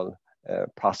be all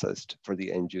processed for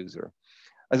the end user.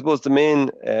 I suppose the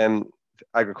main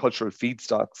agricultural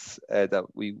feedstocks that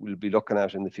we will be looking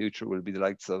at in the future will be the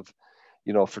likes of,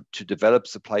 to develop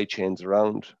supply chains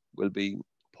around, will be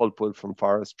pulpwood from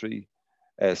forestry,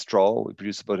 straw. We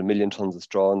produce about 1 million tons of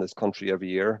straw in this country every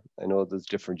year. I know there's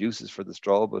different uses for the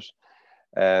straw, but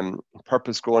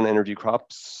purpose-grown energy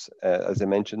crops, as I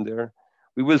mentioned there.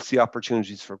 We will see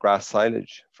opportunities for grass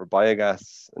silage, for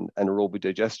biogas and aerobic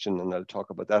digestion, and I'll talk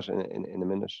about that in a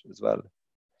minute as well.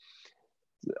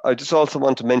 I just also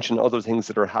want to mention other things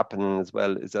that are happening as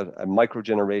well, is that a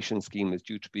microgeneration scheme is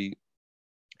due to be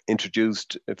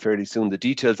introduced fairly soon. The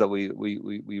details that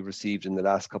we received in the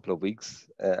last couple of weeks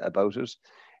about it.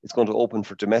 It's going to open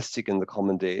for domestic in the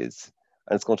coming days,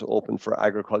 and it's going to open for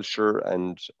agriculture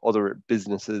and other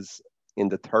businesses in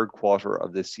the third quarter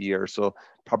of this year. So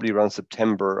probably around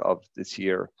September of this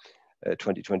year,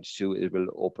 2022, it will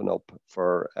open up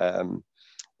for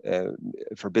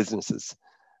businesses.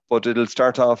 But it'll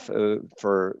start off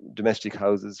for domestic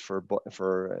houses for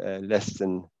less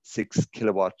than 6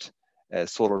 kilowatt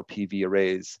solar PV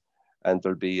arrays, and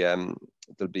there'll be a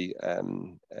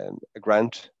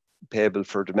grant payable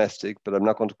for domestic. But I'm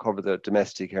not going to cover the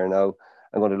domestic here now.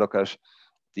 I'm going to look at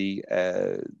the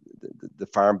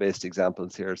farm-based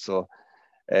examples here. So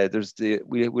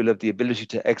we'll have the ability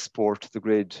to export to the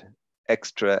grid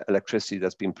extra electricity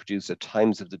that's being produced at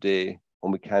times of the day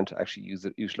when we can't actually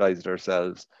utilize it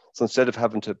ourselves. So instead of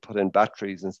having to put in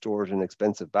batteries and store it in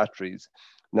expensive batteries,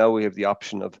 now we have the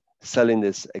option of selling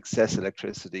this excess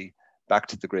electricity back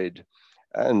to the grid.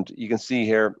 And you can see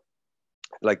here,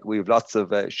 like, we have lots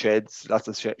of shed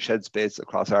space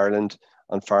across Ireland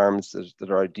on farms that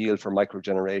are ideal for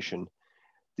microgeneration.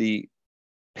 The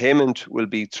payment will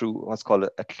be through what's called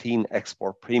a clean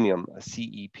export premium, a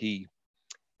CEP,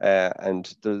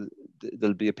 and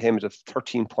there'll be a payment of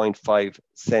 13.5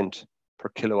 cents per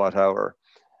kilowatt hour,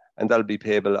 and that'll be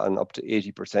payable on up to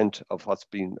 80% of what's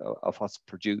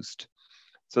produced.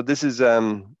 So this is,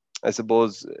 I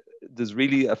suppose, there's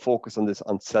really a focus on this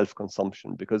on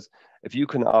self-consumption, because if you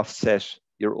can offset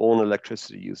your own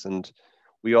electricity use, and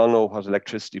we all know what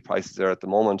electricity prices are at the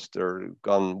moment, they're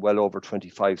gone well over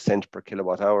 25 cents per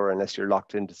kilowatt hour unless you're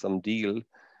locked into some deal.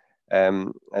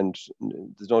 And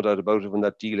there's no doubt about it, when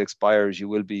that deal expires, you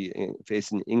will be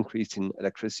facing increasing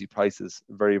electricity prices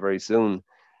very, very soon.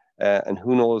 And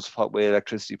who knows what way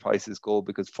electricity prices go,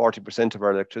 because 40% of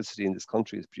our electricity in this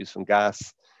country is produced from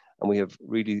gas. And we have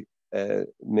really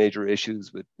major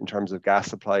issues in terms of gas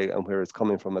supply and where it's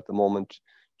coming from at the moment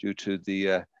due to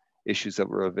the issues that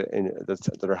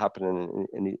are happening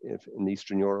in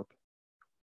Eastern Europe.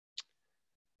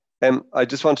 I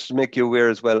just wanted to make you aware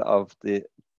as well of the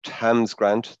TAMS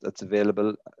grant that's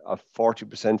available of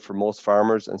 40% for most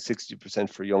farmers and 60%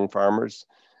 for young farmers.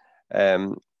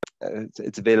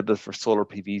 It's available for solar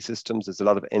PV systems. There's a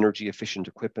lot of energy efficient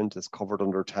equipment that's covered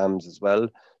under TAMS as well,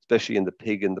 especially in the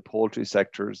pig and the poultry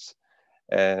sectors.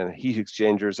 Heat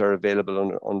exchangers are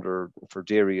available for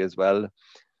dairy as well.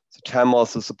 So TAM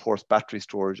also supports battery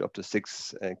storage up to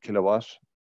 6 kilowatt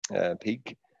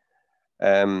peak.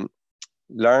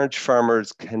 Large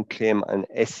farmers can claim an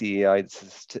SEAI,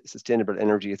 the Sustainable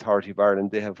Energy Authority of Ireland.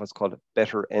 They have what's called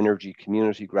Better Energy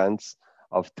Community Grants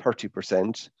of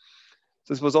 30%. So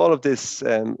I suppose all of this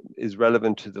is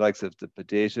relevant to the likes of the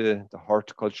potato, the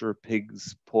horticulture,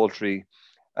 pigs, poultry,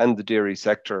 and the dairy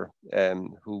sector,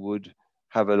 who would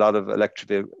have a lot of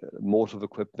electric motive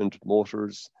equipment,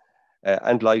 motors,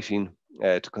 and lighting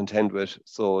to contend with.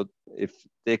 So if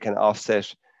they can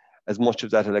offset as much of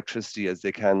that electricity as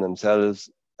they can themselves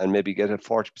and maybe get a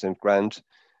 40% grant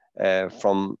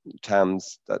from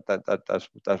TAMS,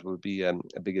 that would be a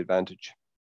big advantage.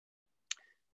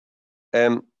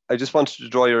 I just wanted to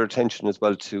draw your attention as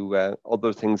well to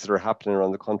other things that are happening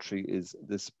around the country is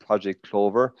this Project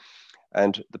Clover.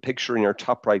 And the picture in your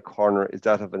top right corner is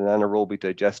that of an anaerobic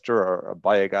digester or a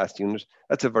biogas unit.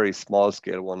 That's a very small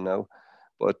scale one now.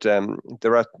 But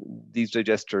these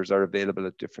digesters are available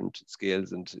at different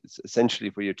scales, and it's essentially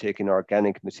where you're taking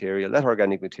organic material. That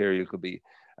organic material could be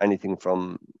anything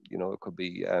from, it could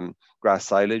be grass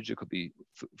silage, it could be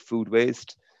food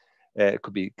waste, it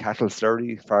could be cattle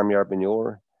slurry, farmyard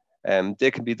manure. They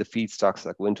can be the feedstocks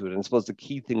that go into it. And I suppose the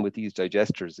key thing with these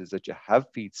digesters is that you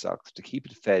have feedstocks to keep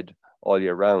it fed all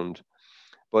year round.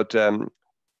 But I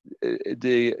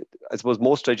suppose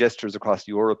most digesters across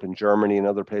Europe and Germany and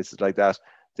other places like that,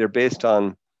 they're based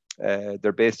on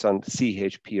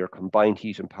CHP, or combined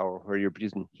heat and power, where you're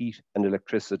producing heat and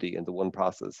electricity in the one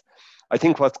process. I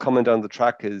think what's coming down the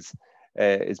track is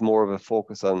more of a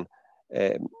focus on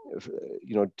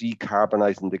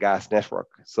decarbonising the gas network.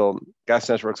 So Gas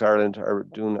Networks Ireland are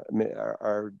doing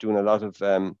a lot of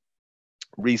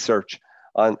research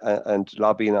on and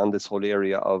lobbying on this whole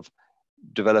area of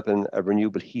developing a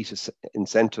renewable heat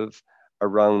incentive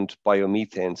around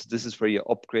biomethane. So this is where you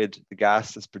upgrade the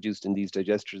gas that's produced in these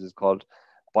digesters. It's called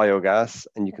biogas,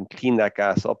 and you can clean that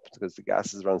gas up because the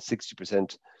gas is around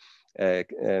 60%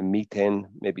 methane,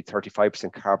 maybe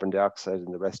 35% carbon dioxide,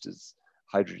 and the rest is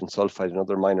hydrogen sulfide and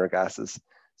other minor gases.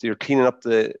 So you're cleaning up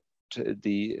taking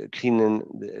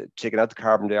out the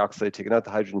carbon dioxide, taking out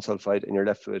the hydrogen sulfide, and you're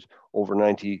left with over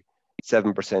 97%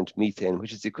 methane,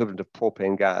 which is the equivalent of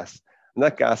propane gas. And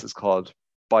that gas is called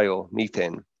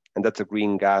biomethane. And that's a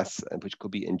green gas which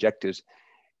could be injected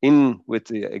in with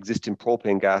the existing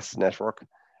propane gas network.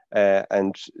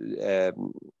 That's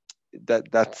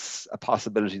a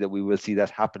possibility that we will see that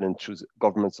happening through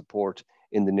government support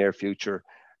in the near future.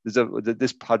 There's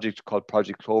this project called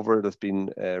Project Clover that's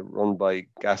been run by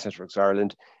Gas Networks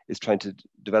Ireland, is trying to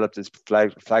develop this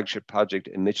flagship project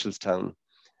in Mitchelstown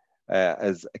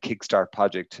as a kickstart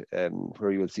project,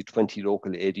 where you will see 20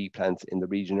 local AD plants in the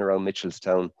region around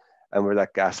Mitchelstown, and where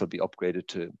that gas will be upgraded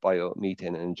to biomethane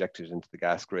and injected into the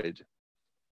gas grid.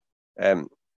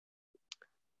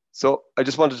 So I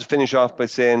just wanted to finish off by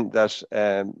saying that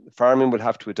farming will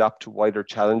have to adapt to wider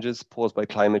challenges posed by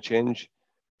climate change.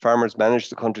 Farmers manage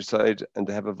the countryside, and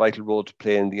they have a vital role to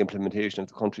play in the implementation of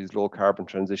the country's low carbon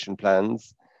transition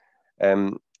plans.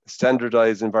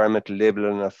 Standardised environmental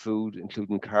labelling of food,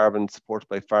 including carbon, supported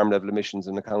by farm level emissions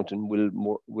and accounting,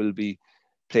 will be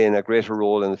playing a greater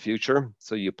role in the future.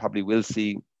 So you probably will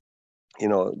see,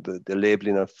 the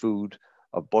labelling of food,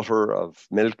 of butter, of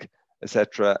milk,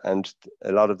 etc. And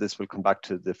a lot of this will come back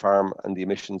to the farm and the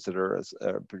emissions that are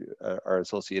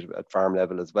associated at farm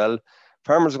level as well.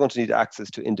 Farmers are going to need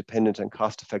access to independent and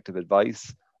cost-effective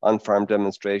advice, on-farm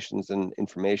demonstrations and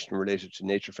information related to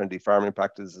nature-friendly farming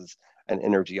practices and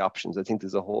energy options. I think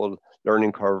there's a whole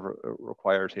learning curve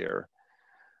required here.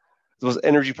 Those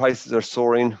energy prices are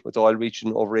soaring, with oil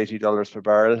reaching over $80 per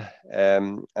barrel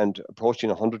and approaching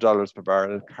 $100 per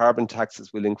barrel. Carbon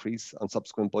taxes will increase on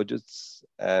subsequent budgets.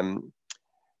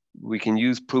 We can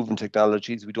use proven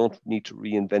technologies. We don't need to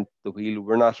reinvent the wheel.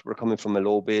 We're coming from a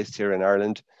low base here in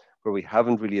Ireland, where we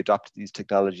haven't really adopted these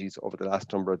technologies over the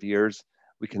last number of years.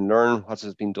 We can learn what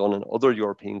has been done in other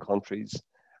European countries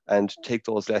and take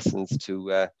those lessons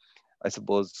to, I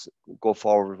suppose, go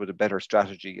forward with a better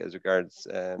strategy as regards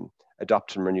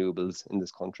adopting renewables in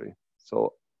this country.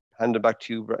 So hand it back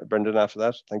to you, Brendan, after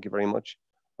that. Thank you very much.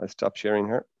 I'll stop sharing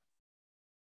here.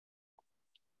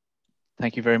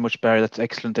 Thank you very much, Barry. That's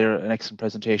excellent there, an excellent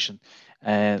presentation.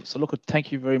 So look,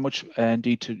 thank you very much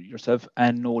indeed to yourself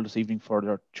and Noel this evening for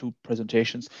their 2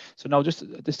 presentations. So now just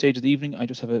at this stage of the evening, I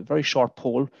just have a very short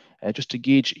poll just to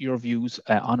gauge your views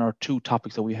on our 2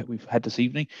 topics that we've had this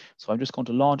evening. So I'm just going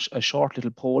to launch a short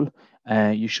little poll.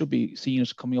 You should be seeing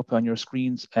it coming up on your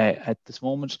screens at this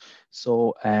moment.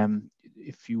 So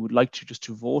if you would like to just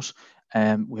to vote,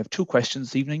 we have 2 questions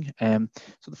this evening.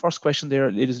 So the first question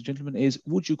there, ladies and gentlemen, is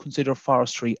would you consider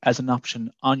forestry as an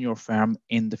option on your farm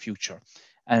in the future?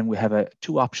 And we have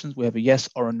 2 options. We have a yes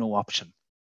or a no option.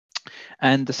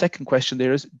 And the second question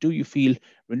there is, do you feel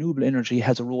renewable energy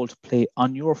has a role to play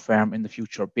on your farm in the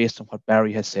future based on what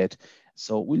Barry has said?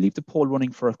 So we'll leave the poll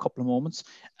running for a couple of moments,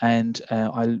 and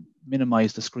I'll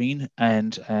minimize the screen.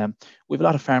 And we have a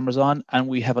lot of farmers on, and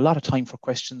we have a lot of time for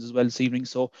questions as well this evening.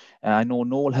 So I know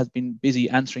Noel has been busy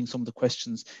answering some of the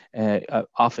questions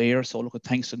off air. So look,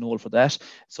 thanks to Noel for that.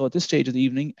 So at this stage of the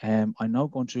evening, I'm now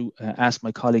going to ask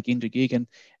my colleague Enda Geoghegan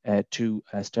to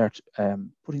start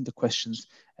putting the questions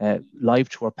live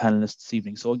to our panelists this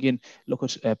evening. So again, look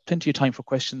at plenty of time for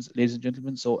questions, ladies and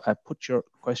gentlemen. So put your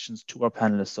questions to our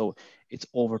panelists. So it's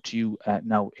over to you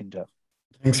now, Enda.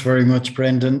 Thanks very much,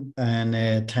 Brendan,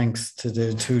 and thanks to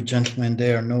the 2 gentlemen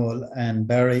there, Noel and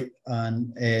Barry,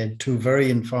 on 2 very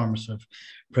informative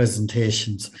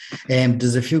presentations.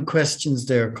 There's a few questions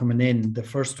there coming in. The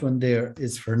first one there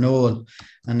is for Noel,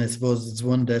 and I suppose it's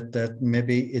one that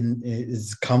maybe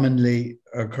is commonly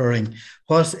occurring.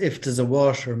 What if there's a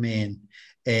water main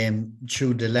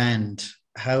through the land?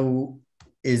 How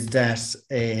is that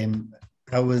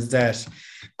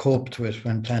coped with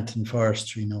when planting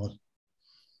forestry, Noel?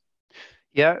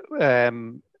 Yeah,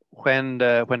 when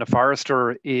a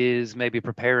forester is maybe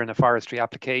preparing a forestry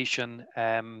application,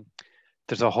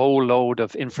 there's a whole load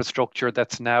of infrastructure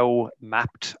that's now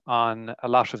mapped on a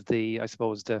lot of the, I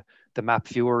suppose, the map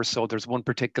viewers. So there's one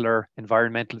particular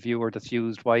environmental viewer that's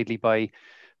used widely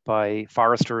by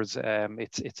foresters.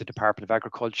 It's a Department of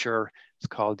Agriculture. It's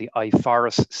called the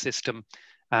iForest system,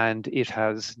 and it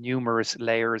has numerous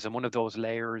layers. And one of those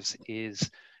layers is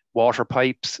water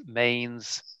pipes,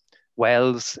 mains,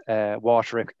 wells,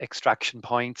 water extraction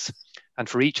points. And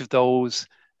for each of those,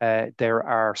 there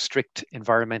are strict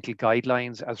environmental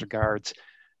guidelines as regards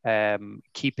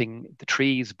keeping the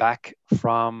trees back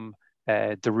from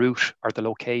the route or the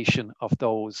location of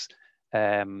those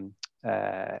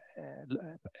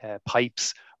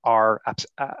pipes or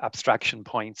abstraction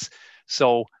points.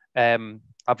 So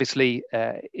obviously,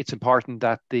 it's important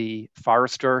that the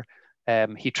forester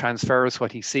he transfers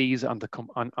what he sees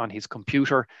on his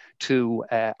computer to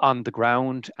on the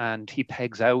ground, and he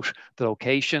pegs out the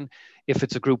location. If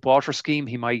it's a group water scheme,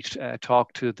 he might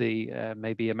talk to the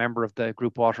maybe a member of the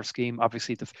group water scheme.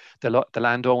 Obviously, the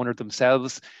landowner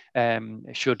themselves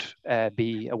should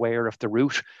be aware of the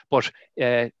route. But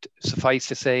suffice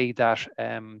to say that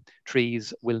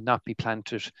trees will not be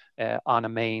planted on a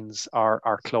mains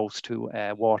or close to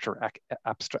water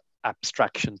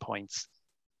abstraction points.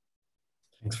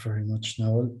 Thanks very much,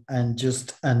 Noel. And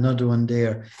just another one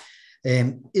there.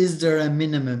 Is there a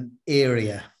minimum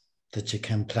area that you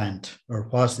can plant, or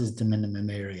what is the minimum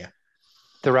area?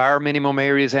 There are minimum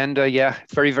areas, Enda. Yeah,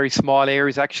 very, very small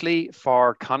areas actually.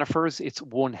 For conifers, it's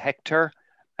 1 hectare.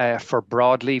 For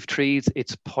broadleaf trees,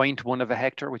 it's 0.1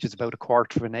 hectare, which is about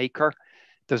 1/4 of an acre.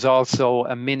 There's also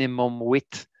a minimum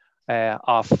width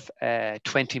of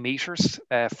 20 meters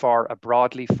for a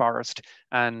broadleaf forest,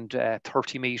 and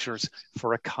 30 meters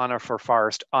for a conifer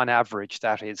forest on average,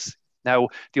 that is. Now,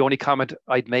 the only comment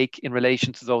I'd make in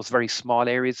relation to those very small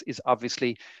areas is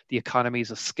obviously the economies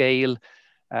of scale,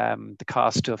 the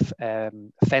cost of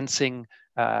fencing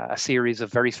a series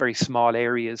of very, very small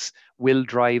areas will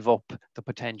drive up the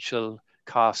potential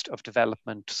cost of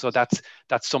development. So that's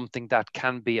something that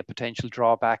can be a potential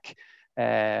drawback,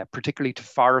 particularly to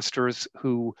foresters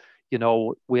who, you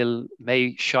know,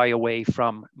 may shy away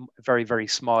from very, very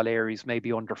small areas,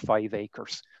 maybe under 5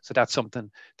 acres. So that's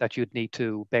something that you'd need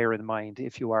to bear in mind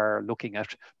if you are looking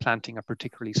at planting a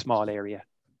particularly small area.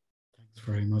 Thanks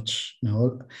very much,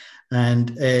 Noel.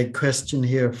 And a question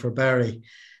here for Barry.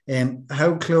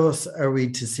 How close are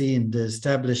we to seeing the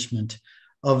establishment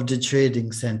of the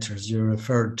trading centres you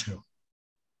referred to?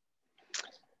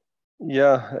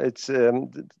 Yeah, it's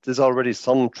there's already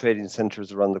some trading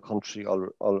centres around the country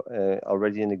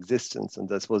already in existence,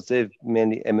 and I suppose they've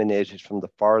mainly emanated from the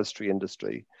forestry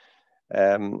industry.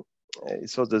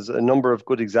 So there's a number of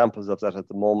good examples of that at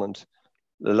the moment.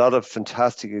 A lot of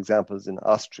fantastic examples in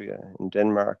Austria, in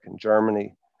Denmark, in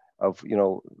Germany, of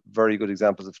very good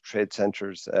examples of trade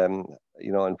centres, and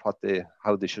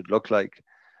how they should look like.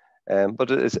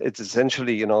 But it's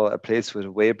essentially a place with a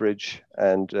weighbridge,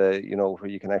 and where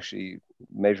you can actually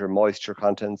measure moisture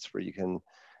contents, where you can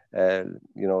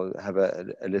have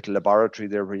a little laboratory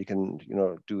there where you can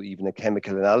do even a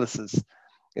chemical analysis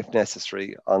if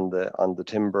necessary on the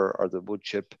timber or the wood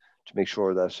chip to make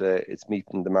sure that it's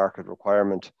meeting the market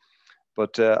requirement.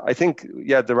 But I think,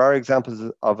 there are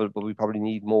examples of it, but we probably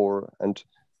need more. And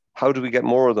how do we get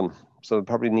more of them? So we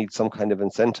probably need some kind of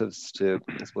incentives to,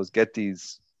 I suppose, get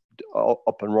these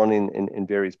up and running in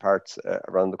various parts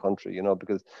around the country,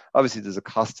 because obviously there's a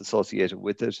cost associated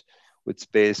with it, with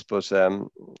space, but I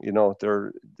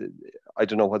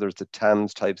don't know whether it's a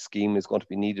TAMS type scheme is going to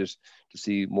be needed to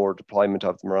see more deployment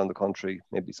of them around the country,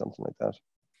 maybe something like that.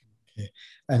 Okay.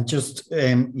 And just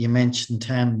you mentioned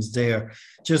TAMS there,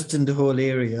 just in the whole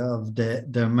area of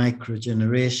the micro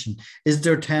generation, is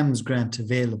there TAMS grant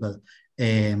available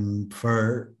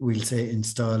for, we'll say,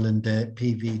 installing the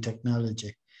PV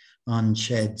technology on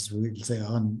sheds, we'll say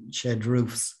on shed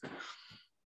roofs?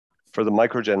 For the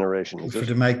micro generation, is it? For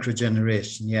the micro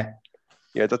generation, yeah.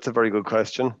 Yeah, that's a very good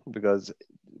question, because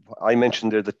I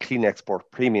mentioned there the clean export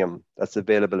premium that's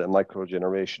available at micro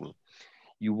generation.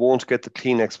 You won't get the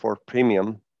clean export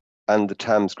premium and the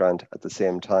TAMS grant at the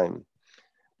same time.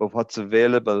 But what's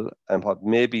available, and what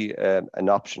may be an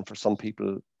option for some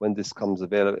people when this comes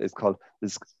available, is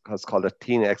called a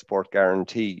clean export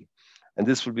guarantee. And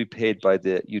this will be paid by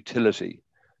the utility.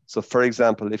 So for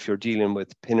example, if you're dealing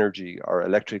with Pinergy or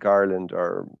Electric Ireland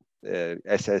or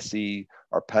SSE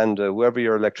or Panda, whoever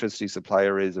your electricity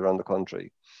supplier is around the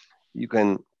country, you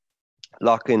can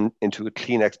lock into a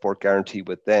clean export guarantee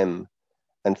with them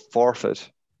and forfeit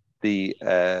the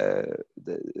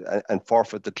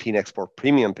clean export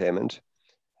premium payment,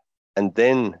 and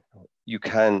then you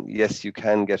can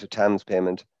get a TAMS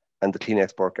payment and the clean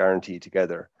export guarantee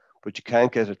together, but you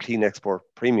can't get a clean export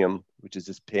premium, which is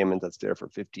this payment that's there for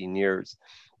 15 years.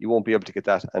 You won't be able to get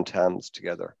that and TAMS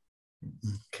together.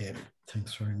 Okay,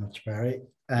 thanks very much, Barry.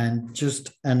 And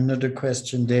just another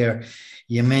question there.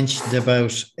 You mentioned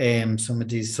about some of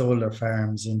these solar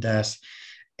farms and that,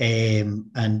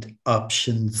 and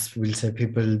options, we'll say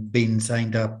people being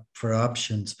signed up for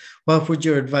options. What would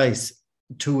your advice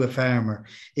to a farmer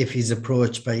if he's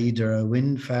approached by either a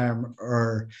wind farm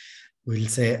or, we'll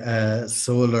say, a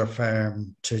solar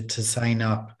farm to sign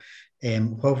up?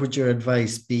 What would your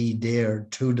advice be there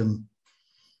to them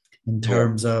in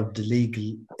terms of the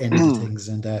legal end of things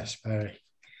and that, Barry?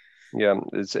 Yeah,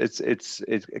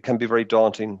 it can be very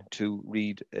daunting to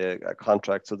read a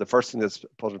contract. So the first thing that's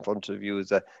put in front of you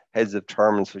is a heads of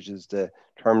terms, which is the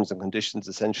terms and conditions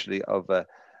essentially of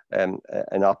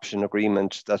an option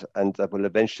agreement that will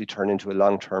eventually turn into a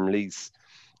long-term lease.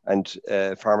 And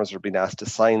farmers are being asked to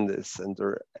sign this, and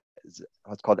they're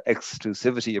what's called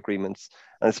exclusivity agreements.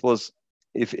 And I suppose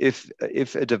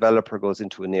if a developer goes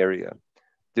into an area,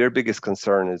 their biggest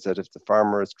concern is that if the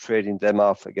farmer is trading them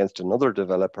off against another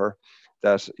developer,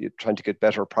 that you're trying to get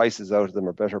better prices out of them,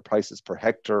 or better prices per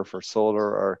hectare for solar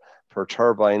or per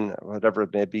turbine, whatever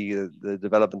it may be, the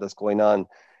development that's going on,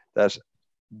 that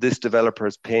this developer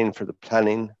is paying for the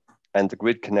planning and the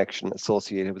grid connection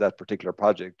associated with that particular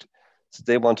project. So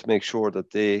they want to make sure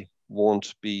that they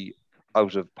won't be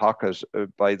out of pocket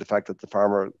by the fact that the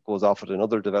farmer goes off with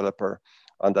another developer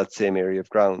on that same area of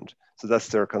ground. So that's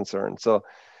their concern. So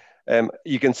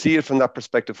you can see it from that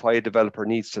perspective why a developer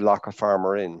needs to lock a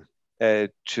farmer in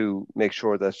to make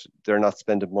sure that they're not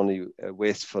spending money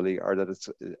wastefully, or that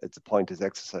it's a point is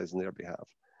exercised on their behalf.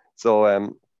 So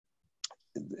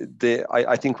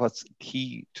I think what's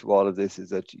key to all of this is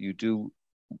that you do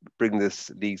bring this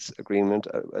lease agreement,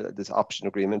 this option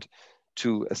agreement,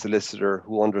 to a solicitor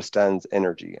who understands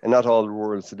energy. And not all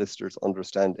rural solicitors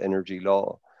understand energy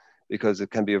law, because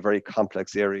it can be a very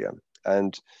complex area.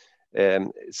 And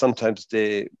sometimes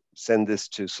they send this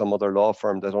to some other law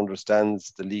firm that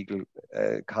understands the legal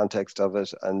context of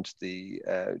it, and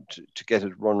to get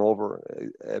it run over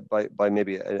by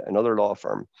maybe another law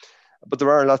firm. But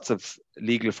there are lots of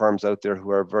legal firms out there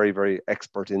who are very, very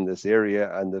expert in this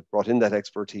area, and they've brought in that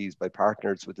expertise by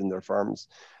partners within their firms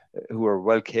who are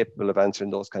well capable of answering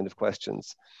those kind of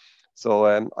questions. So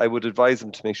I would advise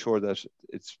them to make sure that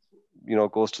it's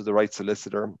goes to the right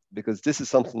solicitor, because this is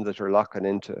something that you're locking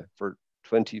into for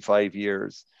 25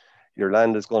 years. Your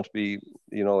land is going to be,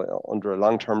 under a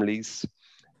long-term lease,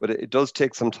 but it does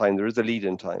take some time. There is a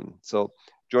lead-in time. So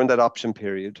during that option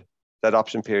period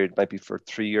might be for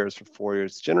 3 years, for 4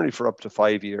 years, generally for up to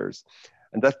 5 years.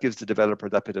 And that gives the developer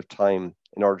that bit of time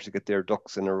in order to get their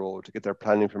ducks in a row, to get their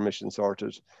planning permission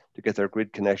sorted, to get their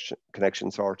grid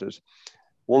connection sorted.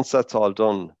 Once that's all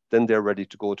done, then they're ready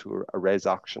to go to a res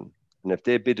auction. And if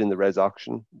they bid in the res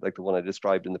auction, like the one I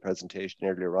described in the presentation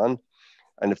earlier on,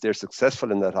 and if they're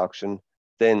successful in that auction,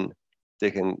 then they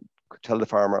can tell the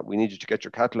farmer, we need you to get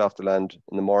your cattle off the land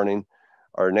in the morning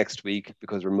or next week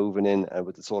because we're moving in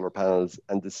with the solar panels,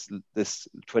 and this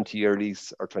 20-year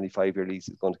lease or 25-year lease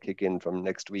is going to kick in from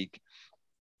next week.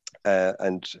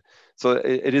 And so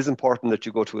it is important that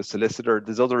you go to a solicitor.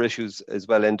 There's other issues as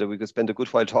well, Enda. We could spend a good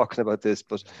while talking about this,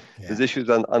 but there's issues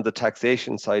on the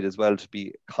taxation side as well to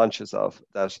be conscious of,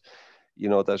 that, you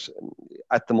know, that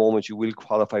at the moment you will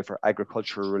qualify for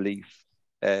agricultural relief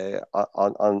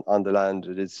on the land.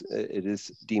 It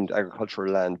is deemed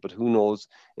agricultural land, but who knows,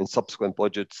 in subsequent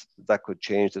budgets that could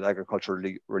change, that agricultural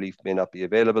relief may not be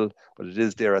available, but it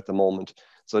is there at the moment.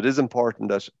 So it is important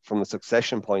that from a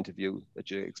succession point of view,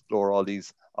 that you explore all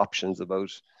these options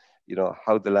about, you know,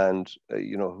 how the land,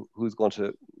 you know, whose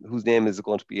name is it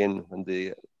going to be in when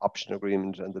the option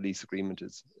agreement and the lease agreement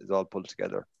is all pulled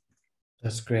together.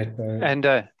 That's great, Barry. And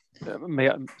may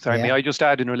I just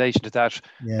add in relation to that?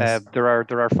 Yes. There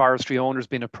are forestry owners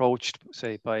being approached,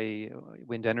 say, by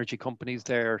wind energy companies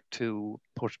there to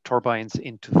put turbines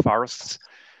into forests.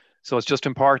 So it's just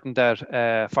important that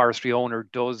a forestry owner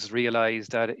does realise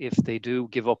that if they do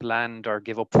give up land or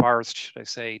give up forest, should I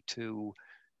say, to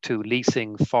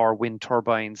leasing for wind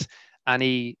turbines,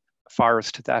 any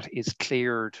forest that is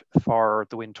cleared for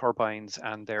the wind turbines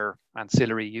and their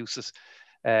ancillary uses,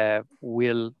 they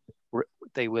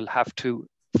will have to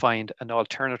find an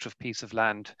alternative piece of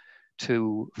land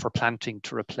for planting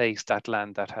to replace that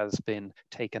land that has been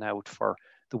taken out for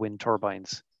the wind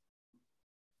turbines.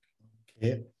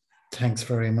 Okay, thanks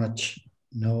very much,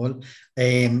 Noel.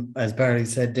 As Barry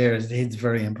said there, it's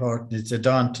very important. It's a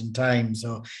daunting time,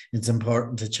 so it's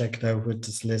important to check it out with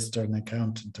the solicitor and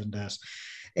accountant and that.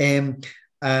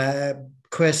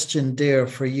 Question there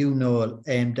for you, Noel,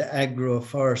 the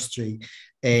agroforestry.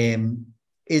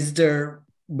 Is there,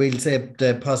 we'll say,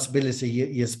 the possibility,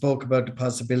 you spoke about the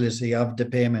possibility of the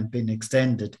payment being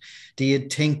extended. Do you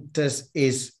think that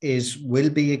will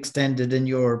be extended in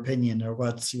your opinion, or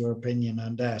what's your opinion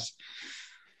on that?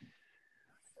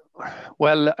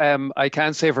 Well, I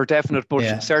can't say for definite,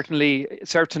 but certainly,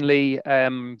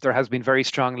 there has been very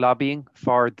strong lobbying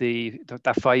for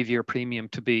that 5-year premium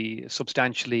to be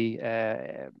substantially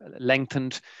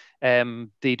lengthened.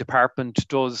 The department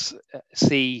does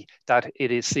see that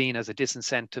it is seen as a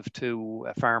disincentive to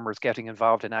farmers getting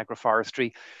involved in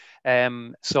agroforestry.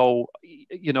 So,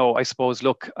 you know, I suppose,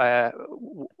 look, I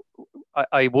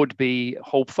would be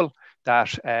hopeful that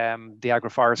the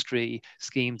agroforestry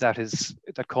scheme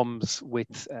that comes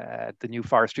with the new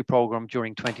forestry programme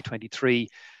during 2023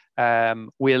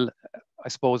 will, I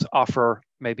suppose, offer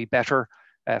maybe better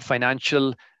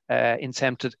financial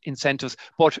incentives,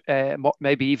 but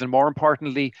maybe even more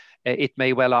importantly, it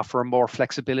may well offer more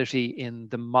flexibility in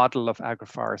the model of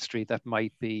agroforestry that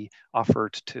might be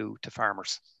offered to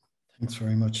farmers. Thanks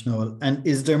very much, Noel. And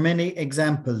is there many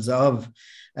examples of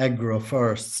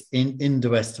agroforests in the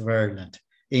west of Ireland,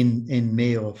 in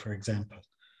Mayo, for example?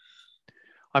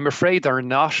 I'm afraid there are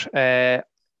not.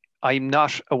 I'm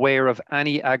not aware of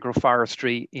any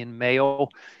agroforestry in Mayo.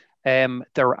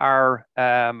 There are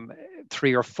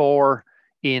 3 or 4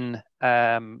 in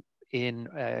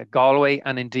Galway,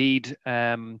 and indeed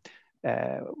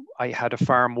I had a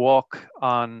farm walk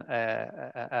on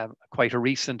quite a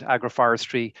recent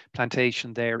agroforestry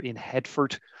plantation there in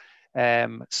Headford.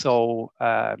 So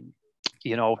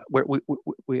you know,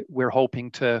 we're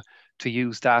hoping to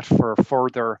use that for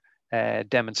further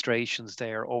demonstrations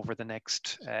there over the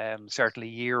next certainly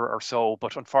year or so.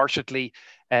 But unfortunately,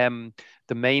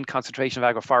 the main concentration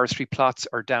of agroforestry plots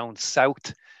are down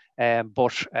south,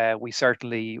 but we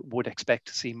certainly would expect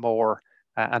to see more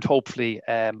and hopefully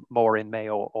more in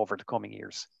Mayo over the coming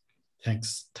years.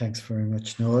 Thanks very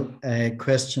much, Noel.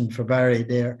 Question for Barry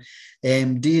there.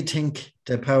 Do you think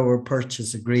the power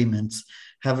purchase agreements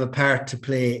have a part to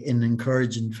play in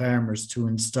encouraging farmers to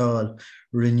install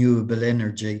renewable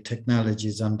energy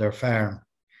technologies on their farm?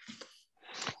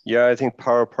 Yeah, I think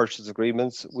power purchase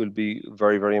agreements will be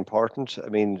very, very important. I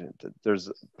mean, there's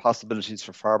possibilities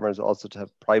for farmers also to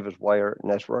have private wire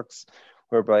networks,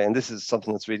 whereby, and this is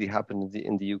something that's really happened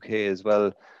in the UK as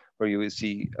well, where you will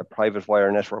see a private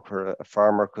wire network where a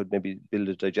farmer could maybe build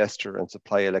a digester and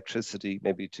supply electricity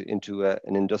maybe into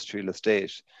an industrial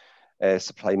estate.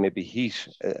 Supply maybe heat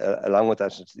along with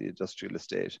that into the industrial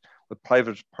estate. But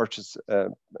private purchase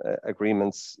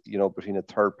agreements, you know, between a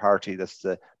third party, that's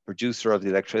the producer of the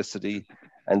electricity,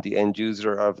 and the end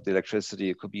user of the electricity,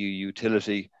 it could be a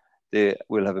utility, they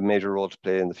will have a major role to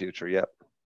play in the future. Yeah.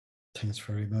 Thanks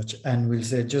very much. And we'll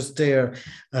say just there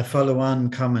a follow-on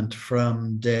comment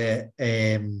from the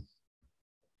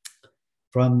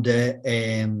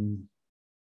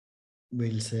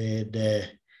we'll say the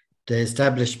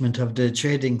establishment of the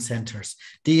trading centres.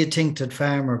 Do you think that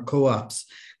farmer co-ops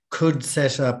could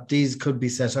be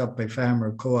set up by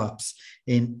farmer co-ops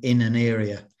in an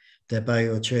area, the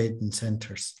bio-trading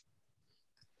centres?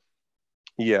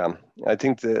 Yeah, I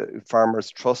think the farmers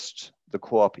trust the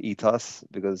co-op ethos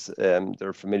because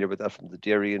they're familiar with that from the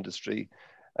dairy industry,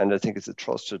 and I think it's a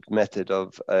trusted method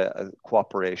of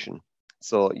cooperation.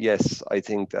 So yes, I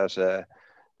think that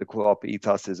the co-op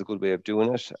ethos is a good way of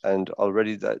doing it, and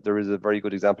already there is a very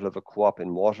good example of a co-op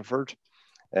in Waterford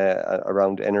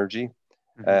around energy,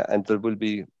 and there will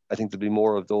be, I think there'll be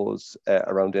more of those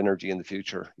around energy in the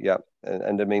future. Yeah,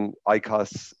 and I mean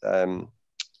ICOS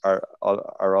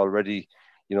are already,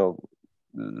 you know,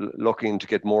 looking to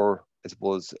get more, I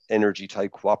suppose, energy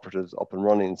type cooperatives up and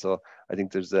running. So I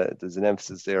think there's an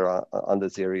emphasis there on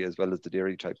this area as well as the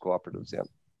dairy type cooperatives. Yeah.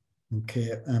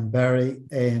 Okay, and Barry,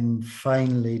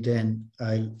 finally, then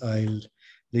I'll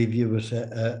leave you with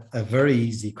a very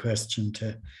easy question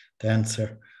to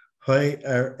answer. Why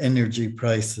are energy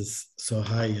prices so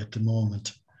high at the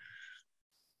moment?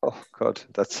 Oh God,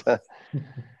 that's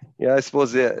yeah. I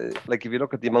suppose like if you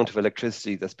look at the amount of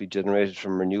electricity that's been generated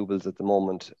from renewables at the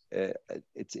moment,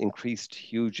 it's increased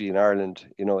hugely in Ireland,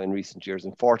 you know, in recent years,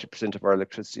 and 40% of our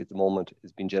electricity at the moment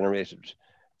is being generated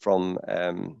from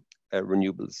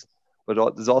renewables.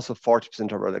 But there's also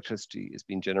 40% of our electricity is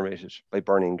being generated by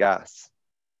burning gas,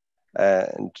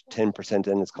 and 10%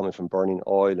 then is coming from burning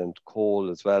oil and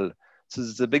coal as well. So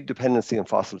there's a big dependency on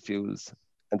fossil fuels.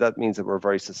 And that means that we're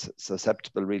very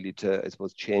susceptible really to, I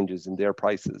suppose, changes in their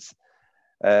prices.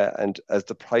 And as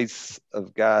the price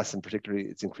of gas, and particularly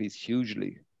it's increased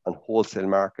hugely on wholesale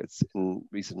markets in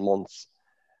recent months.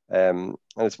 And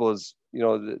I suppose, you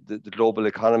know, the global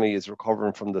economy is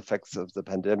recovering from the effects of the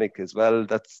pandemic as well.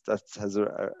 That has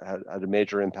had a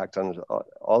major impact on it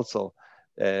also.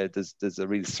 There's a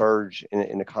real surge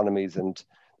in economies, and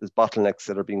there's bottlenecks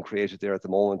that are being created there at the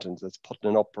moment, and that's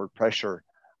putting an upward pressure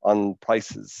on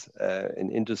prices in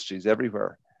industries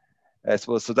everywhere. I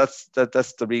suppose so. That's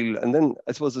the real. And then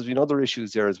I suppose there's been other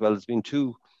issues there as well. There's been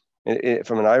two,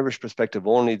 from an Irish perspective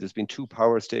only. There's been 2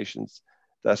 power stations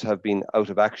that have been out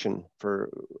of action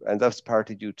and that's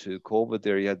partly due to COVID.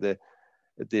 There you had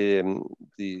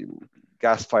the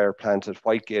gas-fired plant at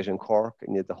Whitegate in Cork,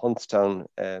 and you had the Huntstown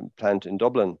plant in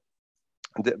Dublin.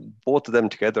 And both of them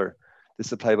together, they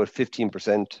supply about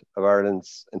 15% of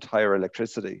Ireland's entire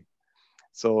electricity.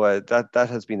 So that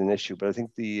has been an issue, but I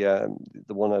think the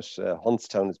one at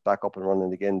Huntstown is back up and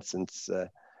running again since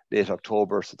late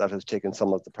October, so that has taken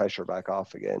some of the pressure back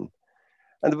off again.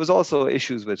 And there was also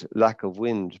issues with lack of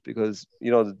wind, because, you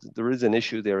know, there is an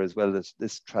issue there as well, as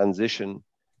this transition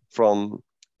from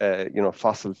you know,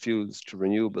 fossil fuels to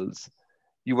renewables.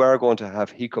 You are going to have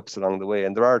hiccups along the way,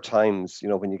 and there are times, you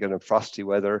know, when you get in frosty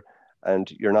weather and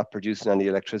you're not producing any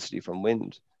electricity from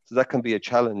wind. So that can be a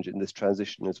challenge in this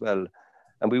transition as well.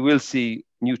 And we will see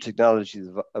new technologies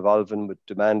evolving with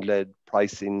demand-led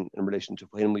pricing in relation to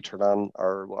when we turn on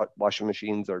our washing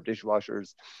machines or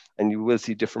dishwashers. And you will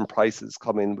see different prices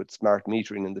coming with smart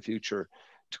metering in the future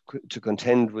to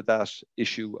contend with that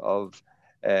issue of,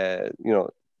 you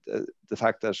know, the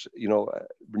fact that, you know,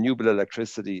 renewable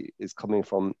electricity is coming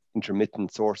from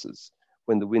intermittent sources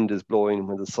when the wind is blowing,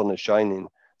 when the sun is shining.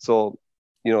 So,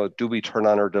 you know, do we turn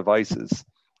on our devices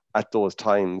at those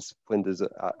times when there's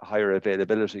a higher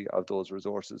availability of those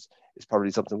resources? Is probably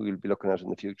something we'll be looking at in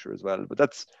the future as well. But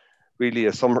that's really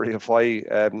a summary of why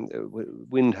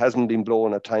wind hasn't been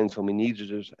blowing at times when we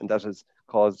needed it, and that has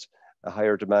caused a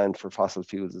higher demand for fossil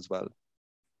fuels as well.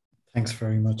 Thanks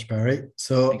very much, Barry.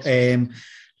 So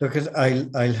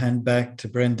I'll hand back to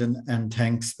Brendan, and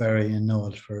thanks Barry and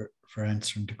Noel for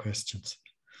answering the questions.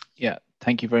 Yeah,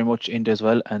 thank you very much, Enda, as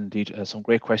well. And indeed, some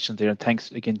great questions there. And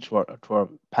thanks again to our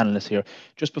panelists here.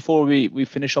 Just before we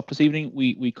finish up this evening,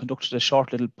 we conducted a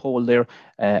short little poll there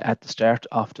at the start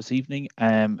of this evening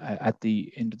at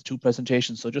the end of the 2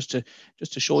 presentations. So just to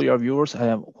show your viewers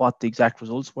what the exact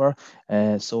results were.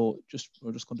 So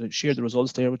we're just going to share the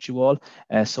results there with you all.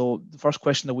 So the first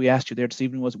question that we asked you there this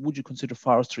evening was, would you consider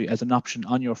forestry as an option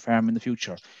on your farm in the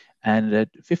future? and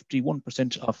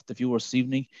 51% of the viewers this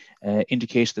evening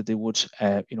indicate that they would,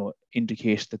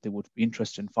 indicate that they would be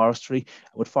interested in forestry,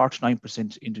 with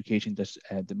 49% indicating that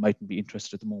they mightn't be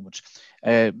interested at the moment.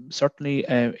 Certainly,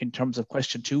 in terms of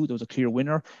question 2, there was a clear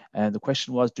winner. The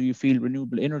question was, do you feel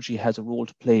renewable energy has a role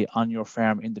to play on your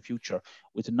farm in the future?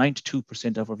 With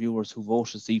 92% of our viewers who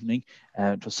voted this evening,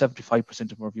 it was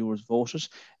 75% of our viewers voted,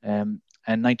 and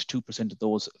 92% of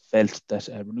those felt that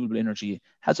renewable energy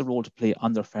has a role to play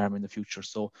on their farm in the future.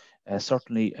 So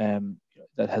certainly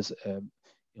that has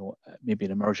maybe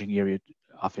an emerging area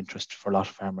of interest for a lot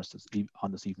of farmers this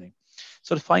evening.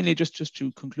 So finally, just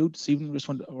to conclude this evening,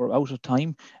 we're out of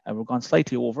time and we're gone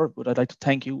slightly over, but I'd like to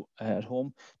thank you at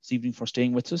home this evening for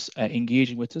staying with us,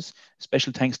 engaging with us.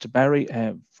 Special thanks to Barry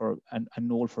and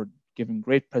Noel for giving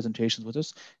great presentations with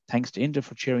us. Thanks to Enda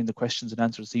for sharing the questions and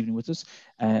answers this evening with us.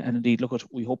 And indeed,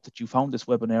 we hope that you found this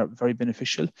webinar very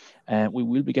beneficial. We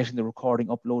will be getting the recording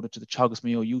uploaded to the Teagasc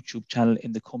Mayo YouTube channel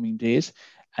in the coming days.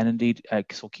 And indeed,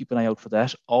 so keep an eye out for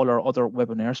that. All our other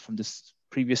webinars from this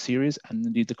previous series and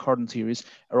indeed the current series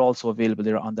are also available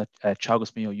there on that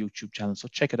Teagasc Mayo YouTube channel. So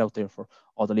check it out there for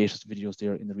all the latest videos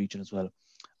there in the region as well.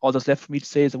 All that's left for me to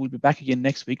say is that we'll be back again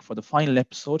next week for the final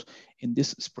episode in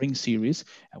this spring series,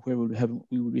 where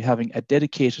we will be having a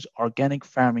dedicated organic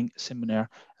farming seminar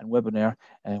and webinar,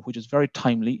 which is very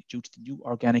timely due to the new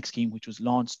organic scheme, which was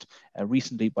launched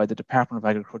recently by the Department of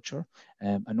Agriculture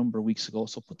a number of weeks ago.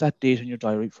 So put that date in your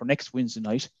diary for next Wednesday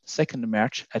night, 2nd of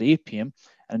March at 8 p.m.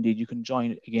 And indeed, you can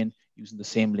join again using the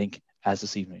same link as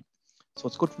this evening. So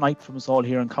it's good night from us all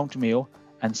here in County Mayo,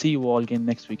 and see you all again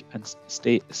next week, and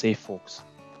stay safe, folks.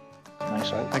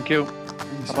 Nice. Thank you.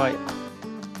 Bye-bye.